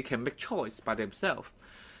music, and they can make choice by themselves.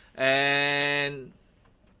 And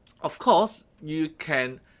of course, you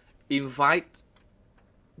can invite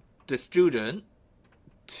the student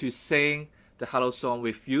to sing the hello song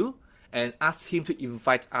with you, and ask him to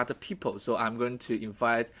invite other people. So I'm going to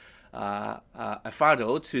invite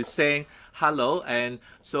Alfredo to sing hello, and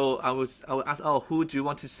so I will ask, oh, who do you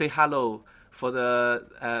want to say hello for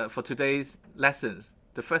today's lessons?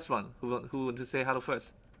 The first one, who want to say hello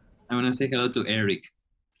first? I want to say hello to Eric.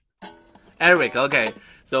 Eric, okay.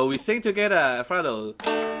 So we sing together, Alfredo.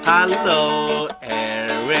 Hello,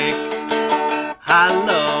 Eric.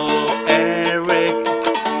 Hello, Eric.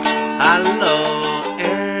 Hello,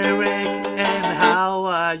 Eric. And how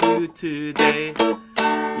are you today?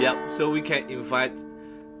 Yep. So we can invite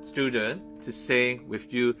student to sing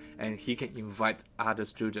with you, and he can invite other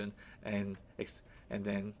student, and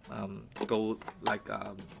then go like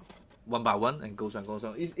one by one, and goes on.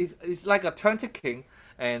 It's like a turn taking,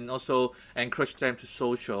 and also encourage them to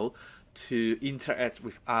social, to interact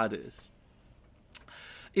with others.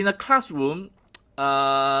 In a classroom,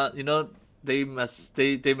 they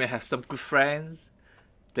may have some good friends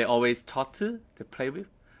they always talk to, they play with.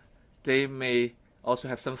 They may also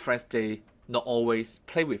have some friends they not always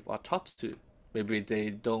play with or talk to. Maybe they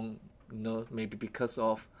don't, maybe because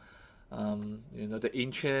of the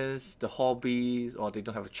interests, the hobbies, or they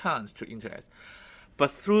don't have a chance to interact.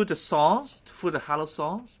 But through the songs, through the hello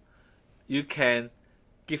songs, you can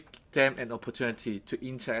give them an opportunity to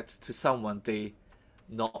interact to someone they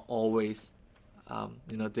not always,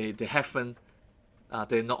 they haven't,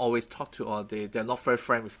 they not always talk to, or they're not very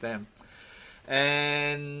friend with them.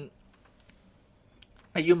 And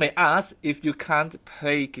you may ask, if you can't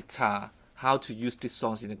play guitar, how to use these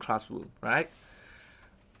songs in the classroom, right?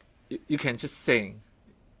 You can just sing.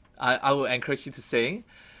 I will encourage you to sing,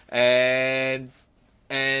 and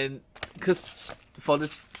because for the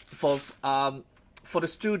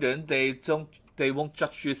student, they won't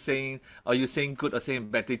judge you saying, are you saying good or saying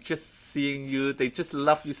bad. They just seeing you, they just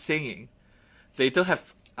love you singing. They don't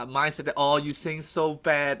have a mindset that, oh, you sing so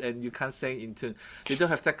bad and you can't sing in tune. They don't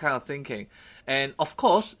have that kind of thinking. And of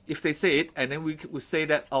course, if they say it, and then we say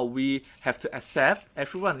that, oh, we have to accept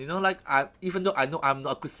everyone. You know, like, even though I know I'm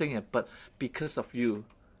not a good singer, but because of you,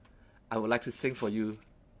 I would like to sing for you,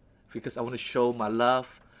 because I want to show my love,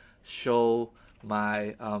 show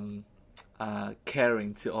my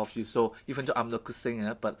caring to all of you. So even though I'm not a good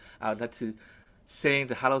singer, but I would like to sing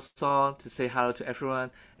the hello song, to say hello to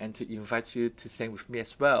everyone, and to invite you to sing with me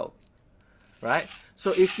as well, right?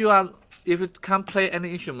 So if you can't play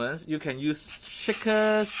any instruments, you can use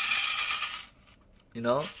shakers,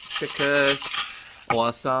 shakers,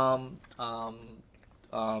 or some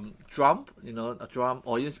drum, a drum,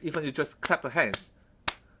 or even you just clap your hands.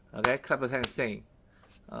 Okay, clap your hands, sing.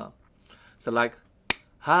 So like,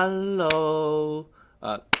 hello,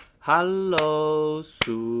 hello,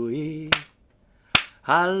 sweet.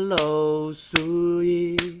 Hello,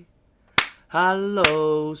 sweet.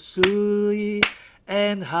 Hello, sweet.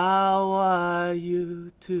 And how are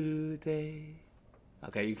you today?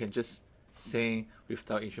 Okay, you can just sing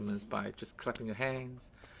without instruments by just clapping your hands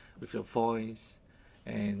with your voice.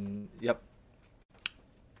 And yep.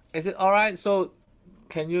 Is it alright? So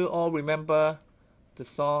can you all remember the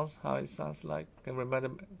songs, how it sounds like? Can you remember?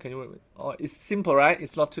 Oh, it's simple, right?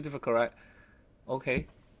 It's not too difficult, right? Okay.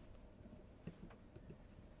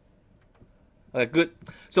 Okay, good.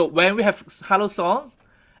 So when we have hello song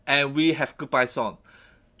and we have goodbye song.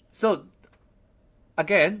 So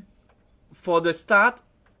again, for the start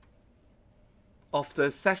of the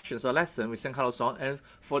sections or lesson, we sing hello song, and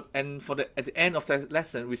at the end of the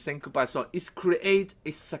lesson, we sing goodbye song. It creates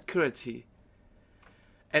a security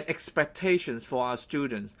and expectations for our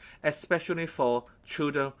students, especially for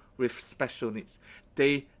children with special needs.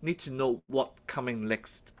 They need to know what coming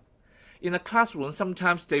next. In a classroom,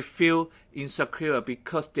 sometimes they feel insecure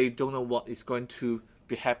because they don't know what is going to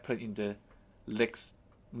be happen in the next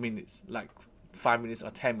minutes, like 5 minutes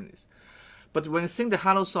or 10 minutes. But when you sing the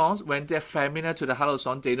hello songs, when they're familiar to the hello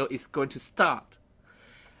song, they know it's going to start.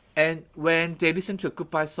 And when they listen to a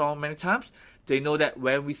goodbye song many times, they know that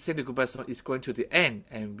when we sing the goodbye song, it's going to the end,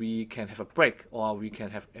 and we can have a break or we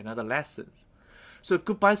can have another lesson. So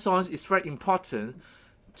goodbye songs is very important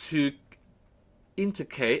to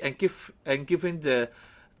indicate and giving the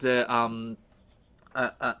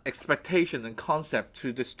expectation and concept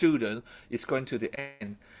to the student is going to the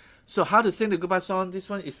end. So how to sing the goodbye song? This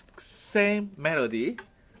one is same melody.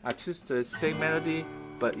 I choose the same melody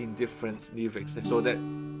but in different lyrics, so that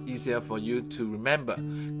easier for you to remember.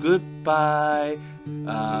 Goodbye,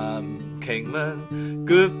 Kingman.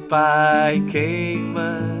 Goodbye,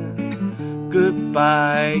 Kingman.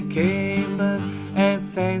 Goodbye, Kingman. And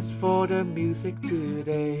thanks for the music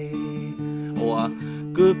today. Or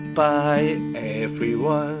goodbye,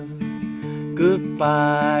 everyone.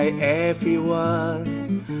 Goodbye,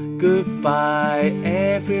 everyone. Goodbye,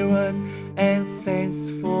 everyone. And thanks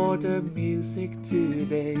for the music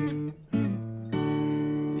today.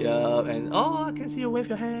 Yeah, and oh, I can see you wave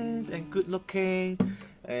your hands and good looking,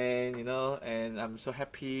 and and I'm so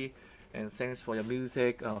happy. And thanks for your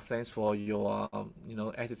music. Thanks for your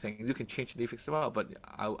editing. You can change lyrics as well, but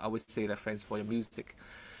I would say that thanks for your music,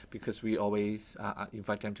 because we always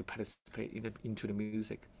invite them to participate into the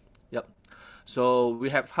music. Yep. So we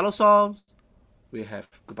have hello songs, we have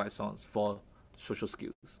goodbye songs for social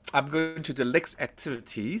skills. I'm going to the next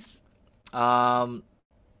activities,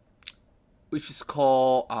 which is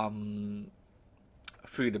called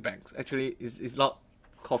Fill the Blanks. Actually, it's not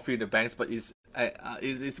called Fill the Blanks, but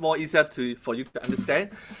it's more easier for you to understand.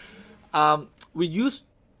 We use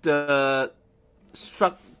the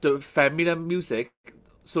familiar music,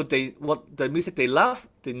 so the music they love,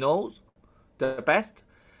 they know the best,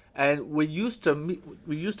 and we use the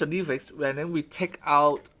lyrics, and then we take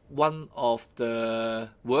out one of the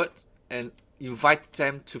words and invite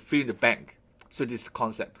them to fill in the blank. So this is the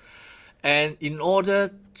concept, and in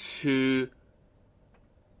order to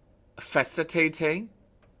facilitating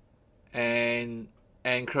and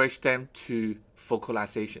encourage them to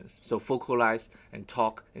vocalizations. So vocalize and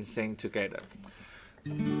talk and sing together.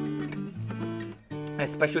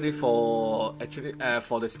 Especially for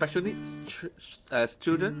the special needs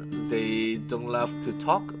student, they don't love to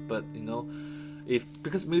talk, but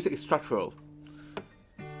because music is structural.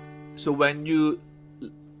 So when you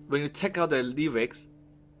take out the lyrics,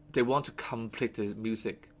 they want to complete the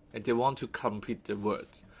music and they want to complete the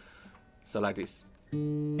words. So like this.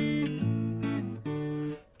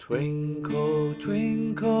 Twinkle,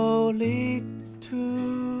 twinkle,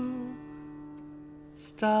 little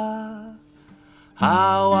star,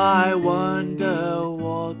 how I wonder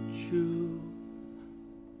what you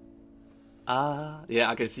are. Yeah,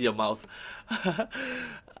 I can see your mouth. Like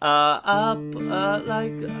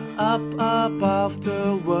up above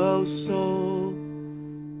the world so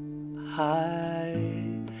high,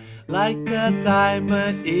 like a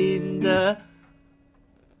diamond in the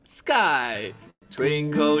sky.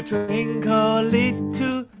 Twinkle, twinkle,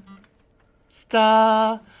 little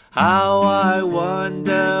star, how I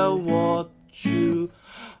wonder what you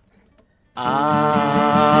are.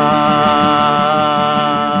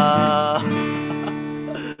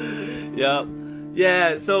 Yep.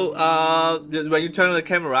 Yeah, so when you turn on the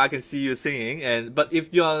camera, I can see you singing, but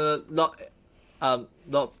if you are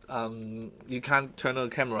you can't turn on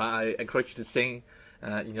the camera, I encourage you to sing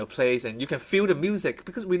in your place, and you can feel the music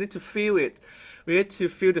because we need to feel it. We need to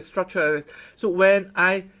feel the structure of it. So when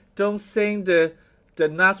I don't sing the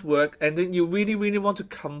last word, and then you really want to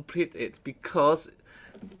complete it, because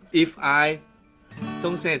if I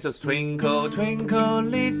don't sing it, just twinkle, twinkle,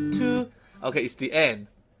 little, okay, it's the end.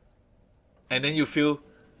 And then you feel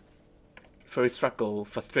very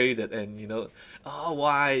frustrated, and oh,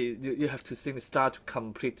 why you have to sing the star to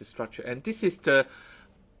complete the structure. And this is the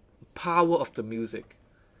power of the music,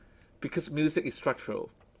 because music is structural.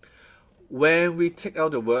 When we take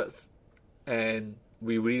out the words and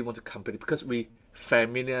we really want to complete it, because we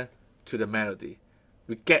familiar to the melody,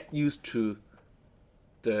 we get used to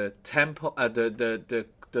the tempo, the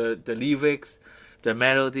lyrics, the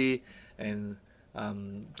melody, and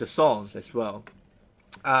the songs as well.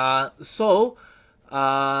 So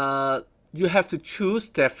you have to choose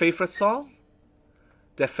their favorite song,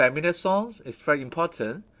 their familiar songs. It's very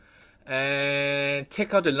important. And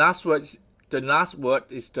take out the last words. The last word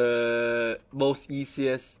is the most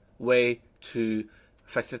easiest way to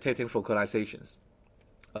facilitating vocalizations.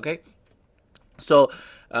 Okay. So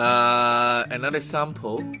another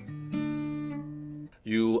example.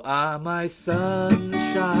 You are my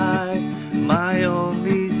sunshine, my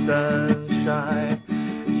only sunshine.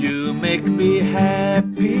 You make me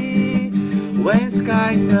happy when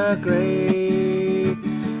skies are gray.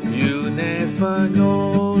 You never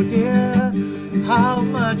know, dear, how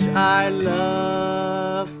much I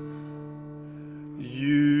love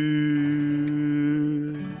you.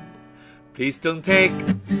 Please don't take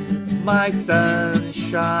my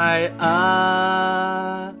sunshine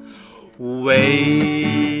away.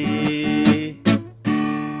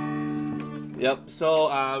 Yep. So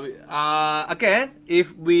again,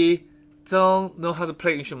 if we don't know how to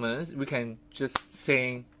play instruments, we can just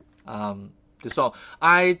sing the song.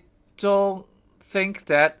 I don't think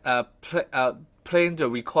that playing the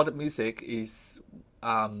recorded music is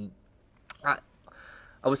I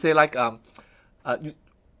would say like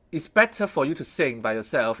it's better for you to sing by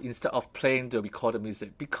yourself instead of playing the recorded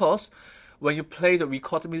music, because when you play the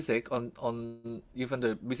recorded music on even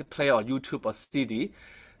the music player or YouTube or CD,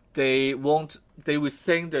 they will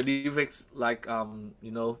sing the lyrics like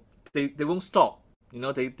they won't stop.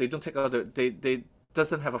 They don't take out they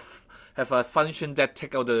doesn't have a function that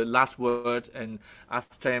take out the last word and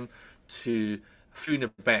ask them to fill in the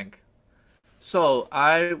blank. So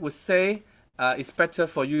I would say it's better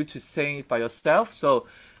for you to sing it by yourself. So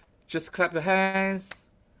just clap your hands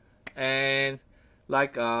and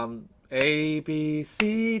like A, B,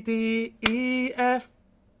 C, D, E, F,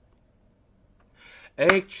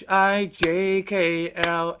 H, I, J, K,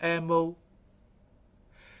 L, M, O,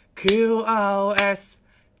 Q, R, S,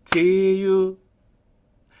 T, U,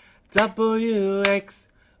 W, X,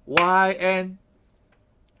 Y, N.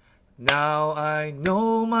 Now I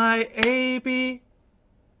know my AB.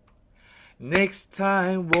 Next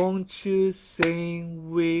time, won't you sing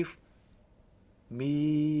with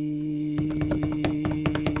me?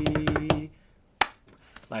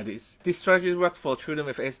 Like this. This strategy works for children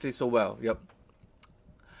with ASD so well. Yep.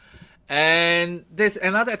 And there's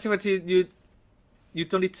another activity you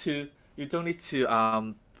don't need to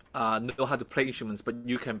know how to play instruments, but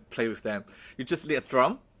you can play with them. You just need a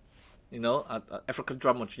drum, an African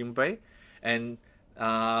drum or djembe, and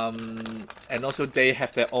also they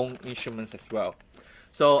have their own instruments as well.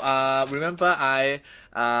 So remember, I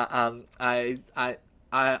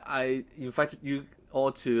invited you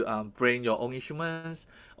all to bring your own instruments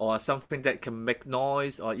or something that can make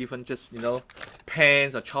noise, or even just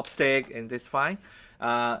pans or chopstick, and that's fine.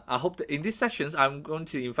 I hope that in these sessions I'm going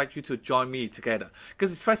to invite you to join me together,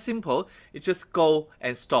 because it's very simple. You just go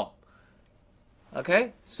and stop.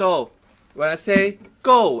 Okay, so when I say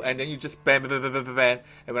go, and then you just bang, bang, bang, bang, bang, bang,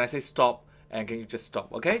 and when I say stop, and can you just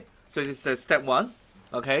stop? Okay, so this is the step one.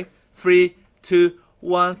 Okay, 3, 2,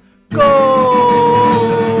 1, go,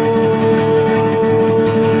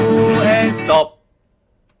 and stop,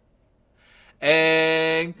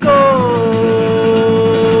 and go,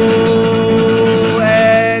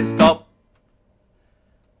 and stop,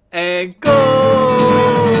 and go,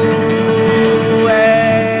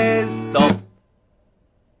 and stop.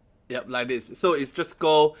 Yep, like this. So it's just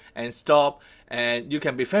go and stop, and you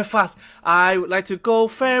can be very fast. I would like to go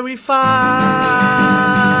very fast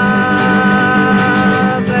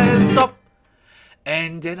and stop.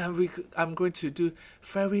 And then I'm going to do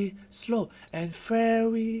very slow and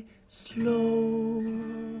very slow.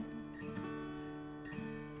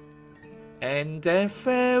 And then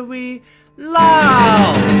very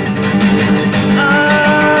loud.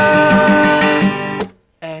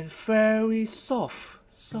 And very soft.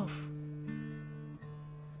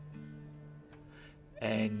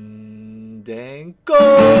 And then go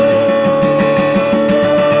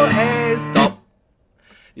and stop.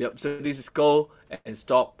 Yep, so this is go and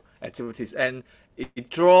stop activities, and it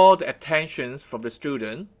draws the attentions from the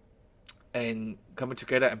student and coming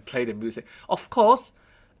together and play the music. Of course,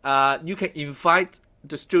 you can invite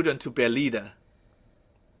the student to be a leader.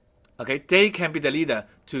 Okay, they can be the leader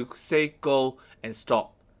to say go and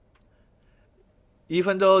stop.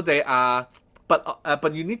 Even though they are,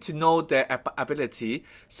 but you need to know their ability.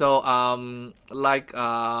 So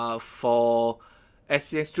for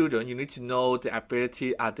SCN student, you need to know the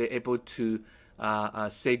ability. Are they able to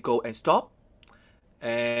say go and stop?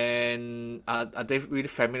 And are they really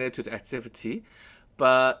familiar to the activity?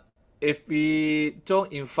 But if we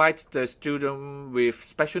don't invite the student with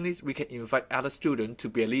special needs, we can invite other students to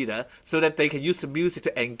be a leader so that they can use the music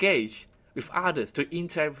to engage with others, to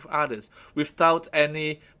interact with others without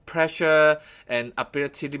any pressure and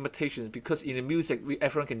ability limitations, because in the music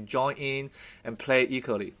everyone can join in and play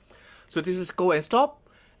equally. So this is go and stop,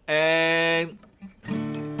 and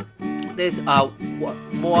there's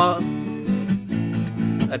more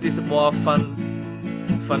this is more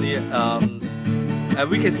funny and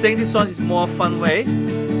we can sing this song is more fun way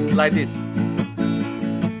like this.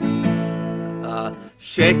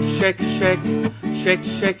 Shake, shake, shake, shake,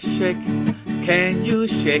 shake, shake. Can you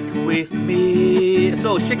shake with me?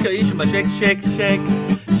 So shake your instrument, shake, shake, shake,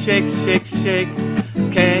 shake, shake, shake.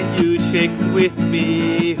 Can you shake with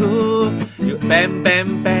me? Ooh, you bang,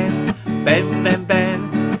 bang, bang, bang, bang, bang.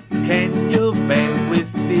 Can you bang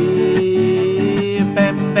with me?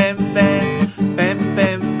 Bang, bang, bang, bang,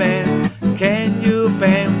 bang, bang. Can you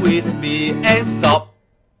bang with me? And stop.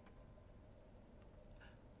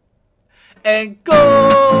 And go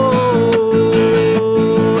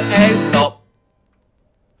and stop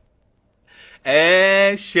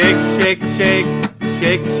and shake, shake, shake,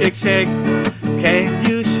 shake, shake, shake. Can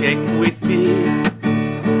you shake with me?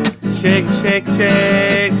 Shake, shake,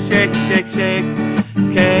 shake, shake, shake, shake.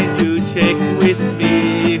 Can you shake with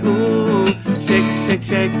me? Ooh, shake, shake,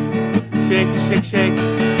 shake, shake, shake, shake.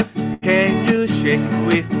 Can you shake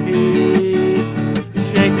with me?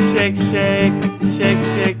 Shake, shake, shake, shake,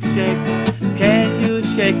 shake, shake. Can you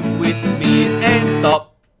shake with me? And stop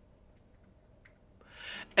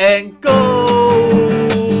and go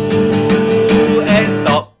and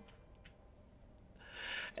stop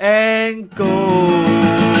and go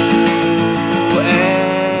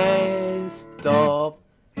and stop.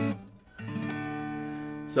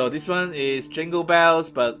 So this one is Jingle Bells,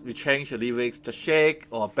 but we change the lyrics to shake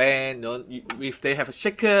or band. If they have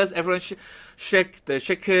shakers, everyone shake the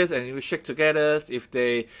shakers and you shake together. If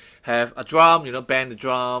they have a drum, band the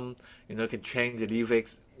drum. You can change the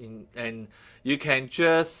lyrics and you can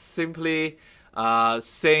just simply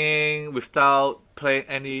sing without playing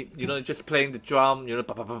any, just playing the drum,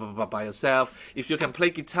 by yourself. If you can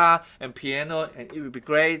play guitar and piano, and it would be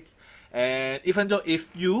great. And even though if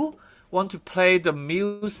you want to play the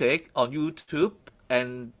music on YouTube,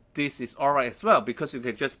 and this is alright as well, because you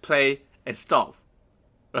can just play and stop,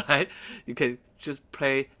 right? You can just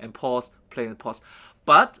play and pause, play and pause.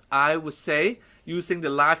 But I would say using the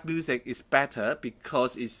live music is better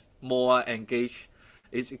because it's more engaged.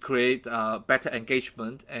 It creates better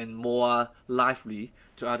engagement and more lively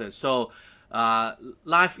to others. So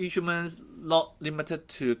live instruments not limited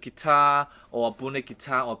to guitar or bootleg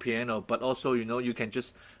guitar or piano, but also you can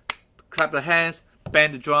just clap the hands,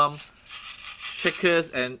 bang the drum, shakers,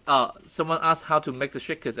 and someone asked how to make the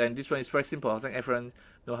shakers, and this one is very simple. I think everyone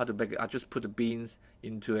know how to make it. I just put the beans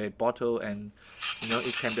into a bottle, and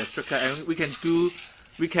it can be a shaker, and we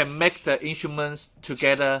can make the instruments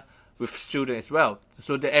together with students as well,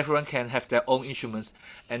 so that everyone can have their own instruments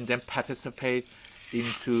and then participate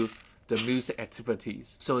into the music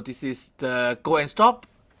activities. So this is the go and stop.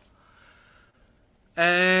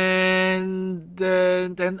 And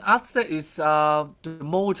then after is the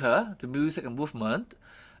motor, the music and movement.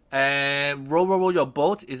 And roll, roll, roll your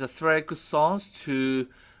boat is a very good song to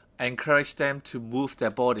encourage them to move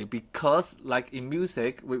their body, because like in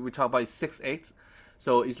music we talk about 6/8,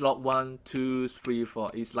 so it's not 1 2 3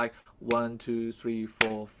 4, it's like 1 2 3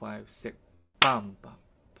 4 5 6, bam bam.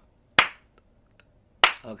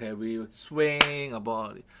 Okay, we swing our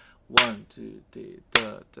body, 1 2 3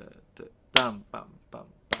 da da da, bam bam bam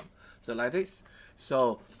bam. So like this.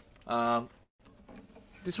 So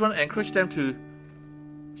this one encourage them to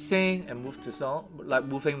sing and move the song, like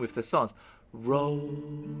moving with the songs. Row,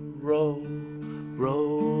 row,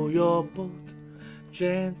 row your boat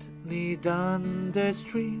gently down the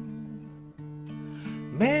stream.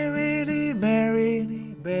 Merrily,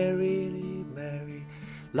 merrily, merrily, merrily,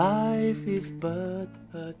 life is but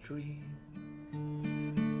a dream.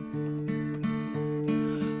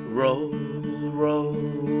 Row, row,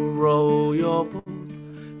 row your boat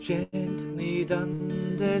gently down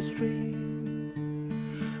the stream.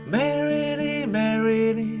 Merrily,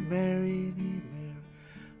 merrily, merrily, merrily,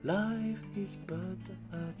 life is but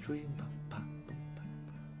a dream.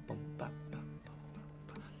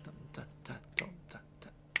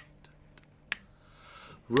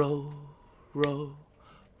 Row, row,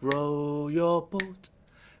 row your boat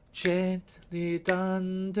gently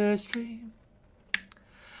down the stream.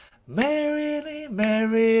 Merrily,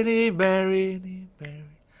 merrily, merrily, merrily,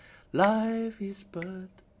 life is but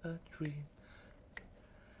a dream.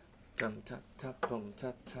 Tap tap boom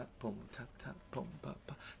tap tap boom tap tap boom pa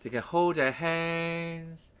pa. They can hold their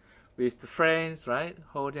hands with the friends, right?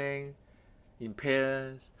 Holding in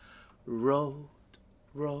pairs. Row,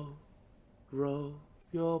 row, row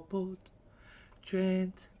your boat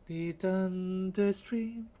gently down the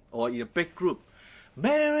stream. Or in a big group.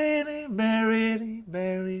 Merrily, merrily,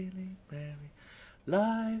 merrily, merrily,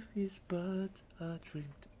 life is but a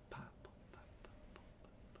dream.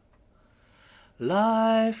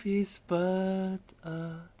 Life is but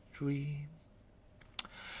a dream.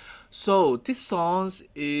 So this song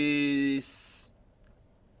is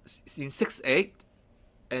in 6/8,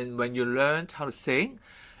 and when you learn how to sing,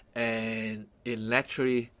 and it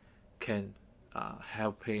naturally can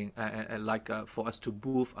helping and like for us to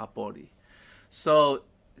move our body. So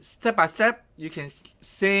step by step, you can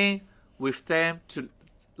sing with them to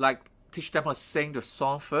like teach them how to sing the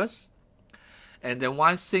song first. And then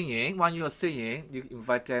while you are singing, you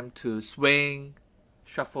invite them to swing,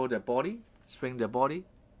 shuffle their body, swing their body,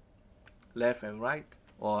 left and right,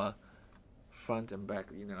 or front and back,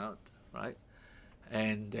 in and out, right?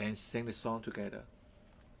 And then sing the song together.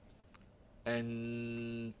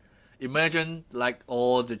 And imagine like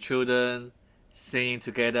all the children singing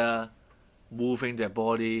together, moving their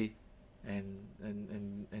body, and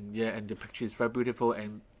yeah, and the picture is very beautiful.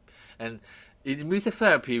 And in music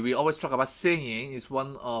therapy, we always talk about singing is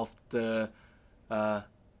one of the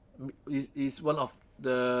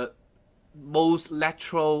most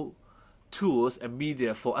natural tools and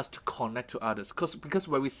media for us to connect to others. Because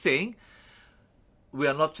when we sing, we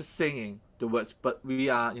are not just singing the words, but we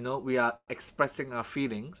are expressing our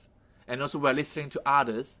feelings, and also we're listening to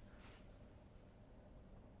others,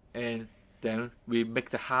 and then we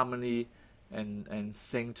make the harmony and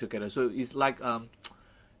sing together. So it's like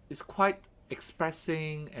it's quite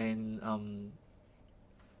expressing and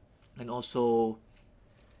also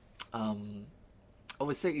I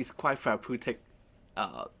would say it's quite therapeutic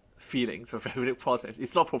feelings, therapeutic process.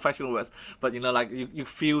 It's not professional words, but like you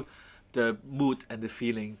feel the mood and the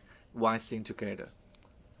feeling while singing together.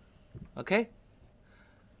 Okay.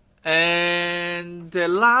 And the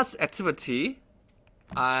last activity,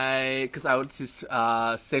 because I want to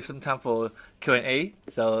save some time for Q&A,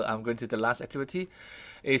 so I'm going to the last activity,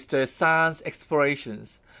 is the science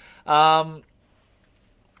explorations. We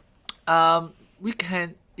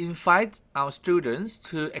can invite our students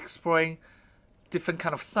to exploring different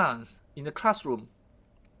kind of science in the classroom,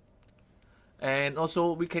 and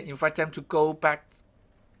also we can invite them to go back,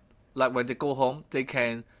 like when they go home, they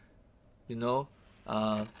can,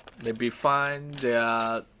 maybe find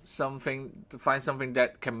something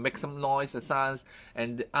that can make some noise or sounds,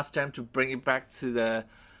 and ask them to bring it back to the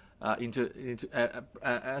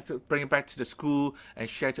to bring it back to the school and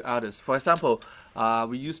share to others. For example,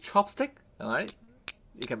 we use chopstick. All right,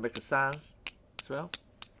 you can make the sounds as well.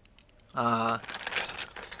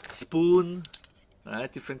 Spoon, all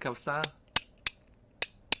right, different kind of sound.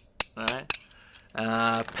 All right,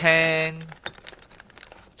 pen,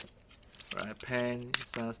 right? Pen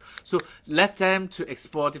sounds. So let them to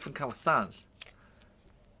explore different kind of sounds,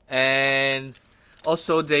 and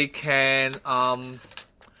also they can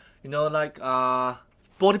you know, like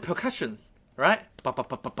body percussions, right?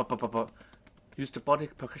 Use the body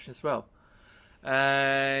percussion as well,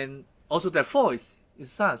 and also their voice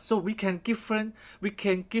is sounds. So we can give them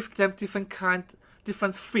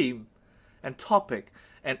different theme and topic,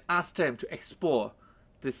 and ask them to explore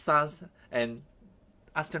the sounds and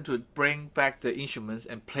ask them to bring back the instruments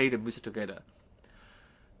and play the music together.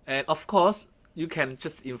 And of course, you can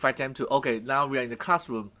just invite them to, okay, now we are in the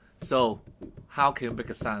classroom, so how can you make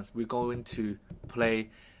a sound? We're going to play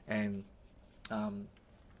and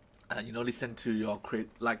you know, listen to your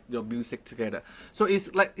your music together. So it's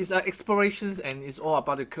explorations, and it's all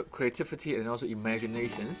about the creativity and also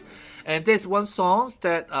imaginations. And there's one song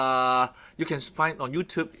that you can find on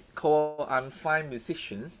YouTube called "I'm Fine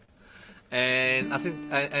Musicians," and I think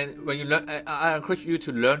and when you learn, I encourage you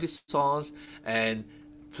to learn these songs and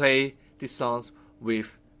play these songs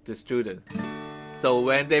with the student. So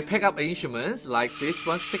when they pick up instruments like this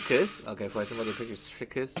one, stickers. Okay, for example, they pick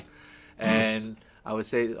stickers, and I would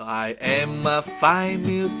say, I am a fine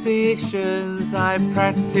musician, I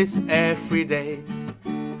practice every day.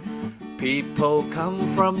 People come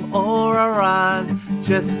from all around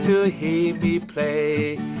just to hear me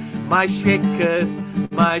play. My shakers,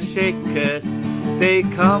 they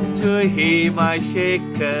come to hear my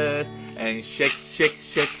shakers. And shake, shake,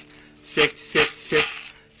 shake, shake, shake, shake,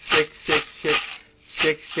 shake, shake, shake.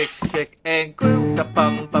 Shake, shake, shake, and groove. Da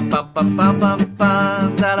bum bum bum bum bum bum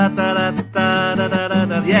bum. Da da da da da da da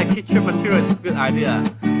da. Yeah, kitchen material is a good idea.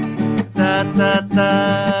 Da da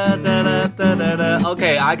da da da da da.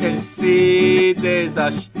 Okay, I can see there's a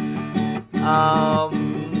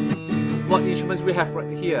what instruments we have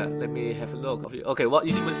right here? Let me have a look of it. Okay, what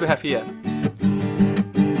instruments we have here?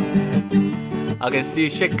 I can see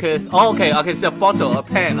shakers. Oh, okay, I can see a bottle, a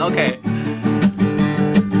pen. Okay.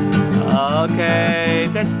 Okay,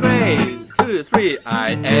 that's great. 2, 3.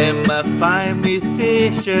 I am a fine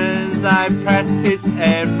musician, I practice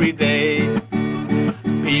every day.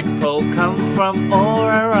 People come from all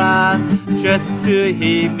around just to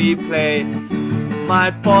hear me play. My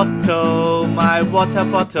bottle, my water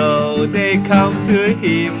bottle, they come to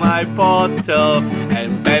hear my bottle.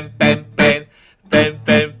 And bam, bam, bam, bam,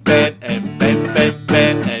 bam, bam, and bam, bam,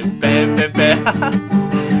 bam, and bam, bam, bam.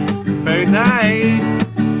 Very nice.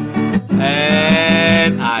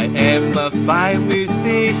 And I am a fine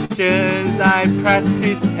musician, I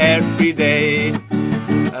practice every day.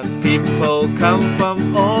 People come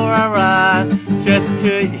from all around just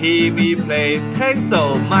to hear me play.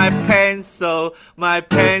 Pencil, my pencil, my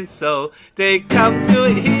pencil, they come to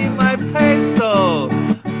hear my pencil.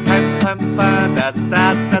 Pam pam pam da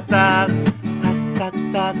da da da da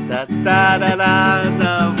da da da da da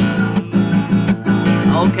da.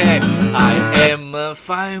 Okay, I am a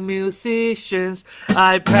fine musician,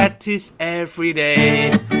 I practice every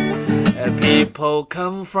day. People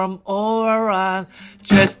come from all around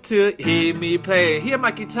just to hear me play. Hear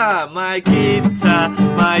my guitar, my guitar,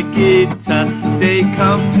 my guitar. They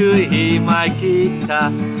come to hear my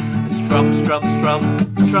guitar. Strum, strum, strum,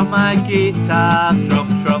 strum my guitar. Strum,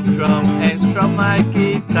 strum, strum, and strum my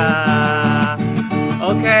guitar.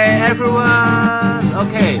 Okay, everyone.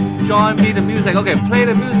 Okay, join me the music. Okay, play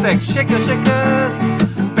the music. Shake your shakers,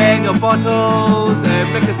 bang your bottles,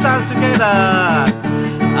 and make the sounds together.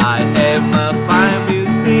 I am a fine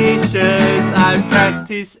musician, I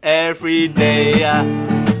practice every day.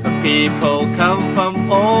 People come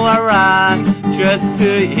from all around just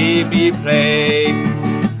to hear me play.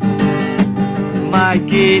 My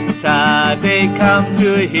guitar, they come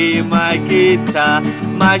to hear my guitar.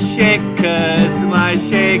 My shakers,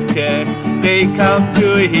 they come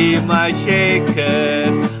to hear my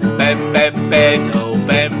shakers. Bam, bam, bam, oh,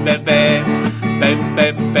 bam, bam, bam. Bam,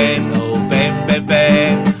 bam, bam, oh, bam, bam,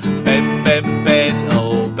 bam. Bam, bam, bam,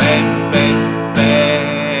 oh, bam, bam,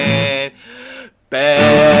 bam. Bam.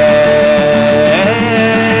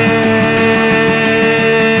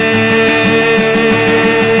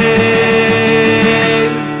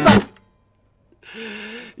 Stop!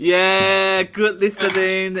 Yeah, good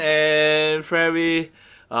listening and very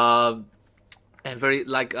very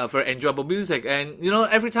enjoyable music. And you know,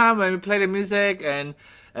 every time when we play the music and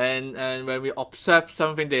when we observe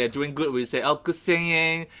something they are doing good, we say, oh, good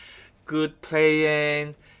singing, good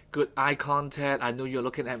playing, good eye contact. I know you're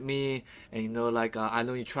looking at me, and you know, like I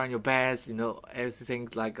know you're trying your best. You know, everything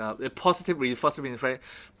like positive reinforcement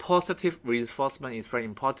is very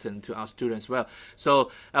important to our students as well.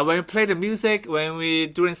 So when we play the music, when we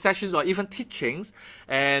during sessions or even teachings,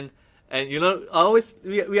 and And always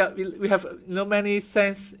we have many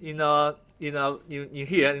sense you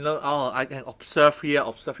hear oh, I can observe here,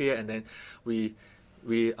 and then we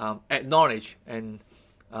acknowledge and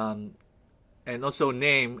also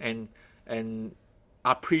name and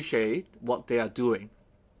appreciate what they are doing,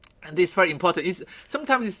 and this is very important.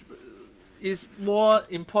 Sometimes it's more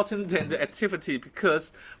important than the activity,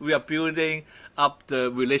 because we are building up the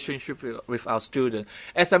relationship with our student.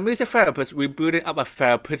 As a music therapist, we're building up a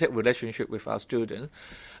therapeutic relationship with our student.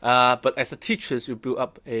 But as a teachers, we build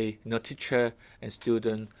up a teacher and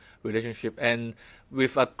student relationship. And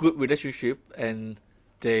with a good relationship, and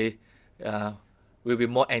they will be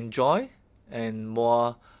more enjoy and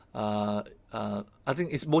more. I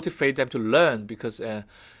think it's motivate them to learn, because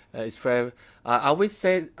it's very. I always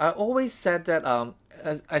said that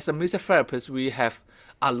as a music therapist, we have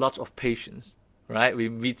a lot of patients, right? We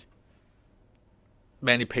meet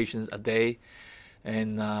many patients a day,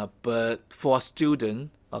 and but for a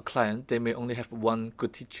student or client, they may only have one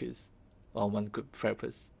good teachers or one good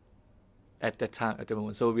therapist at that time, at the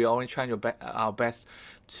moment. So we are only trying our best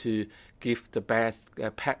to give the best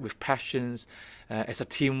with passions, as a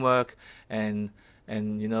teamwork, and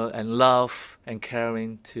love and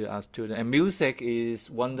caring to our students. And music is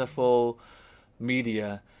wonderful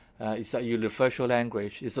media. It's a universal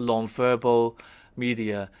language. It's a non-verbal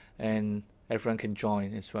media, and everyone can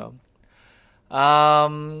join as well.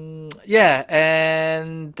 Yeah,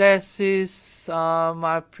 and this is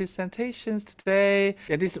my presentations today.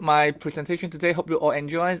 Yeah, this is my presentation today. Hope you all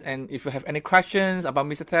enjoy. And if you have any questions about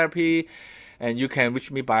music therapy, and you can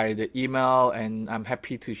reach me by the email, and I'm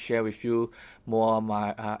happy to share with you more of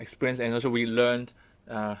my experience, and also we learned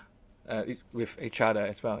with each other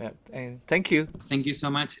as well. Yeah, and thank you. Thank you so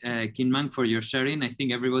much, Kingman, for your sharing. I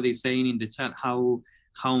think everybody is saying in the chat how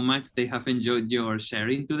much they have enjoyed your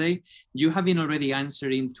sharing today. You have been already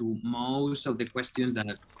answering to most of the questions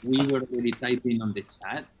that we were already typing on the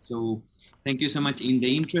chat. So thank you so much. In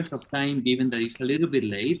the interest of time, given that it's a little bit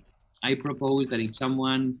late, I propose that if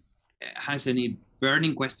someone has any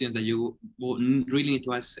burning questions that you really need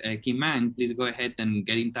to ask Kingman, please go ahead and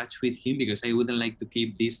get in touch with him, because I wouldn't like to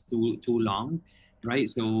keep this too long, right?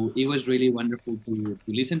 So it was really wonderful to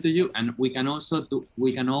listen to you, and we can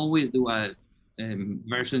always do a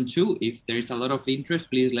version 2 if there is a lot of interest.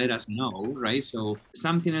 Please let us know, right? So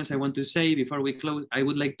something else I want to say before we close, I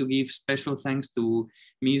would like to give special thanks to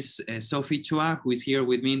Miss Sophie Chua, who is here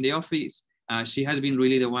with me in the office. She has been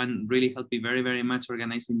really the one really helping very much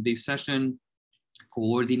organizing this session,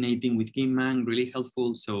 coordinating with Kingman, really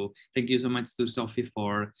helpful. So thank you so much to Sophie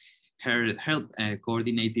for her help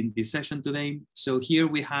coordinating this session today. So here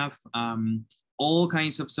we have all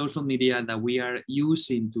kinds of social media that we are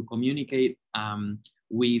using to communicate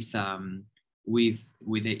with the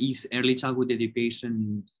early childhood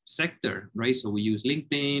education sector, right? So we use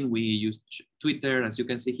LinkedIn, we use Twitter, as you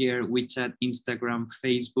can see here, WeChat, Instagram,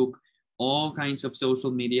 Facebook, all kinds of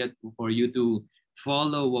social media for you to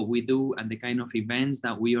follow what we do and the kind of events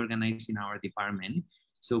that we organize in our department.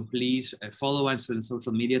 So please follow us on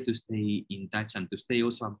social media to stay in touch and to stay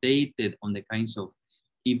also updated on the kinds of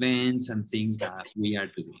events and things that we are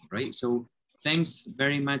doing, right? So thanks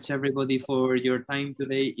very much, everybody, for your time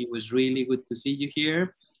today. It was really good to see you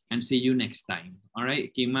here, and see you next time. All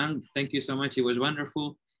right, Kingman, thank you so much. It was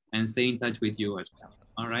wonderful, and stay in touch with you as well.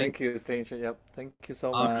 All right. Thank you, stay in touch. Yep. Thank you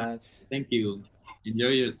so All much. right. Thank you.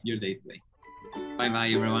 Enjoy your day today. Bye-bye,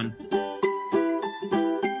 everyone.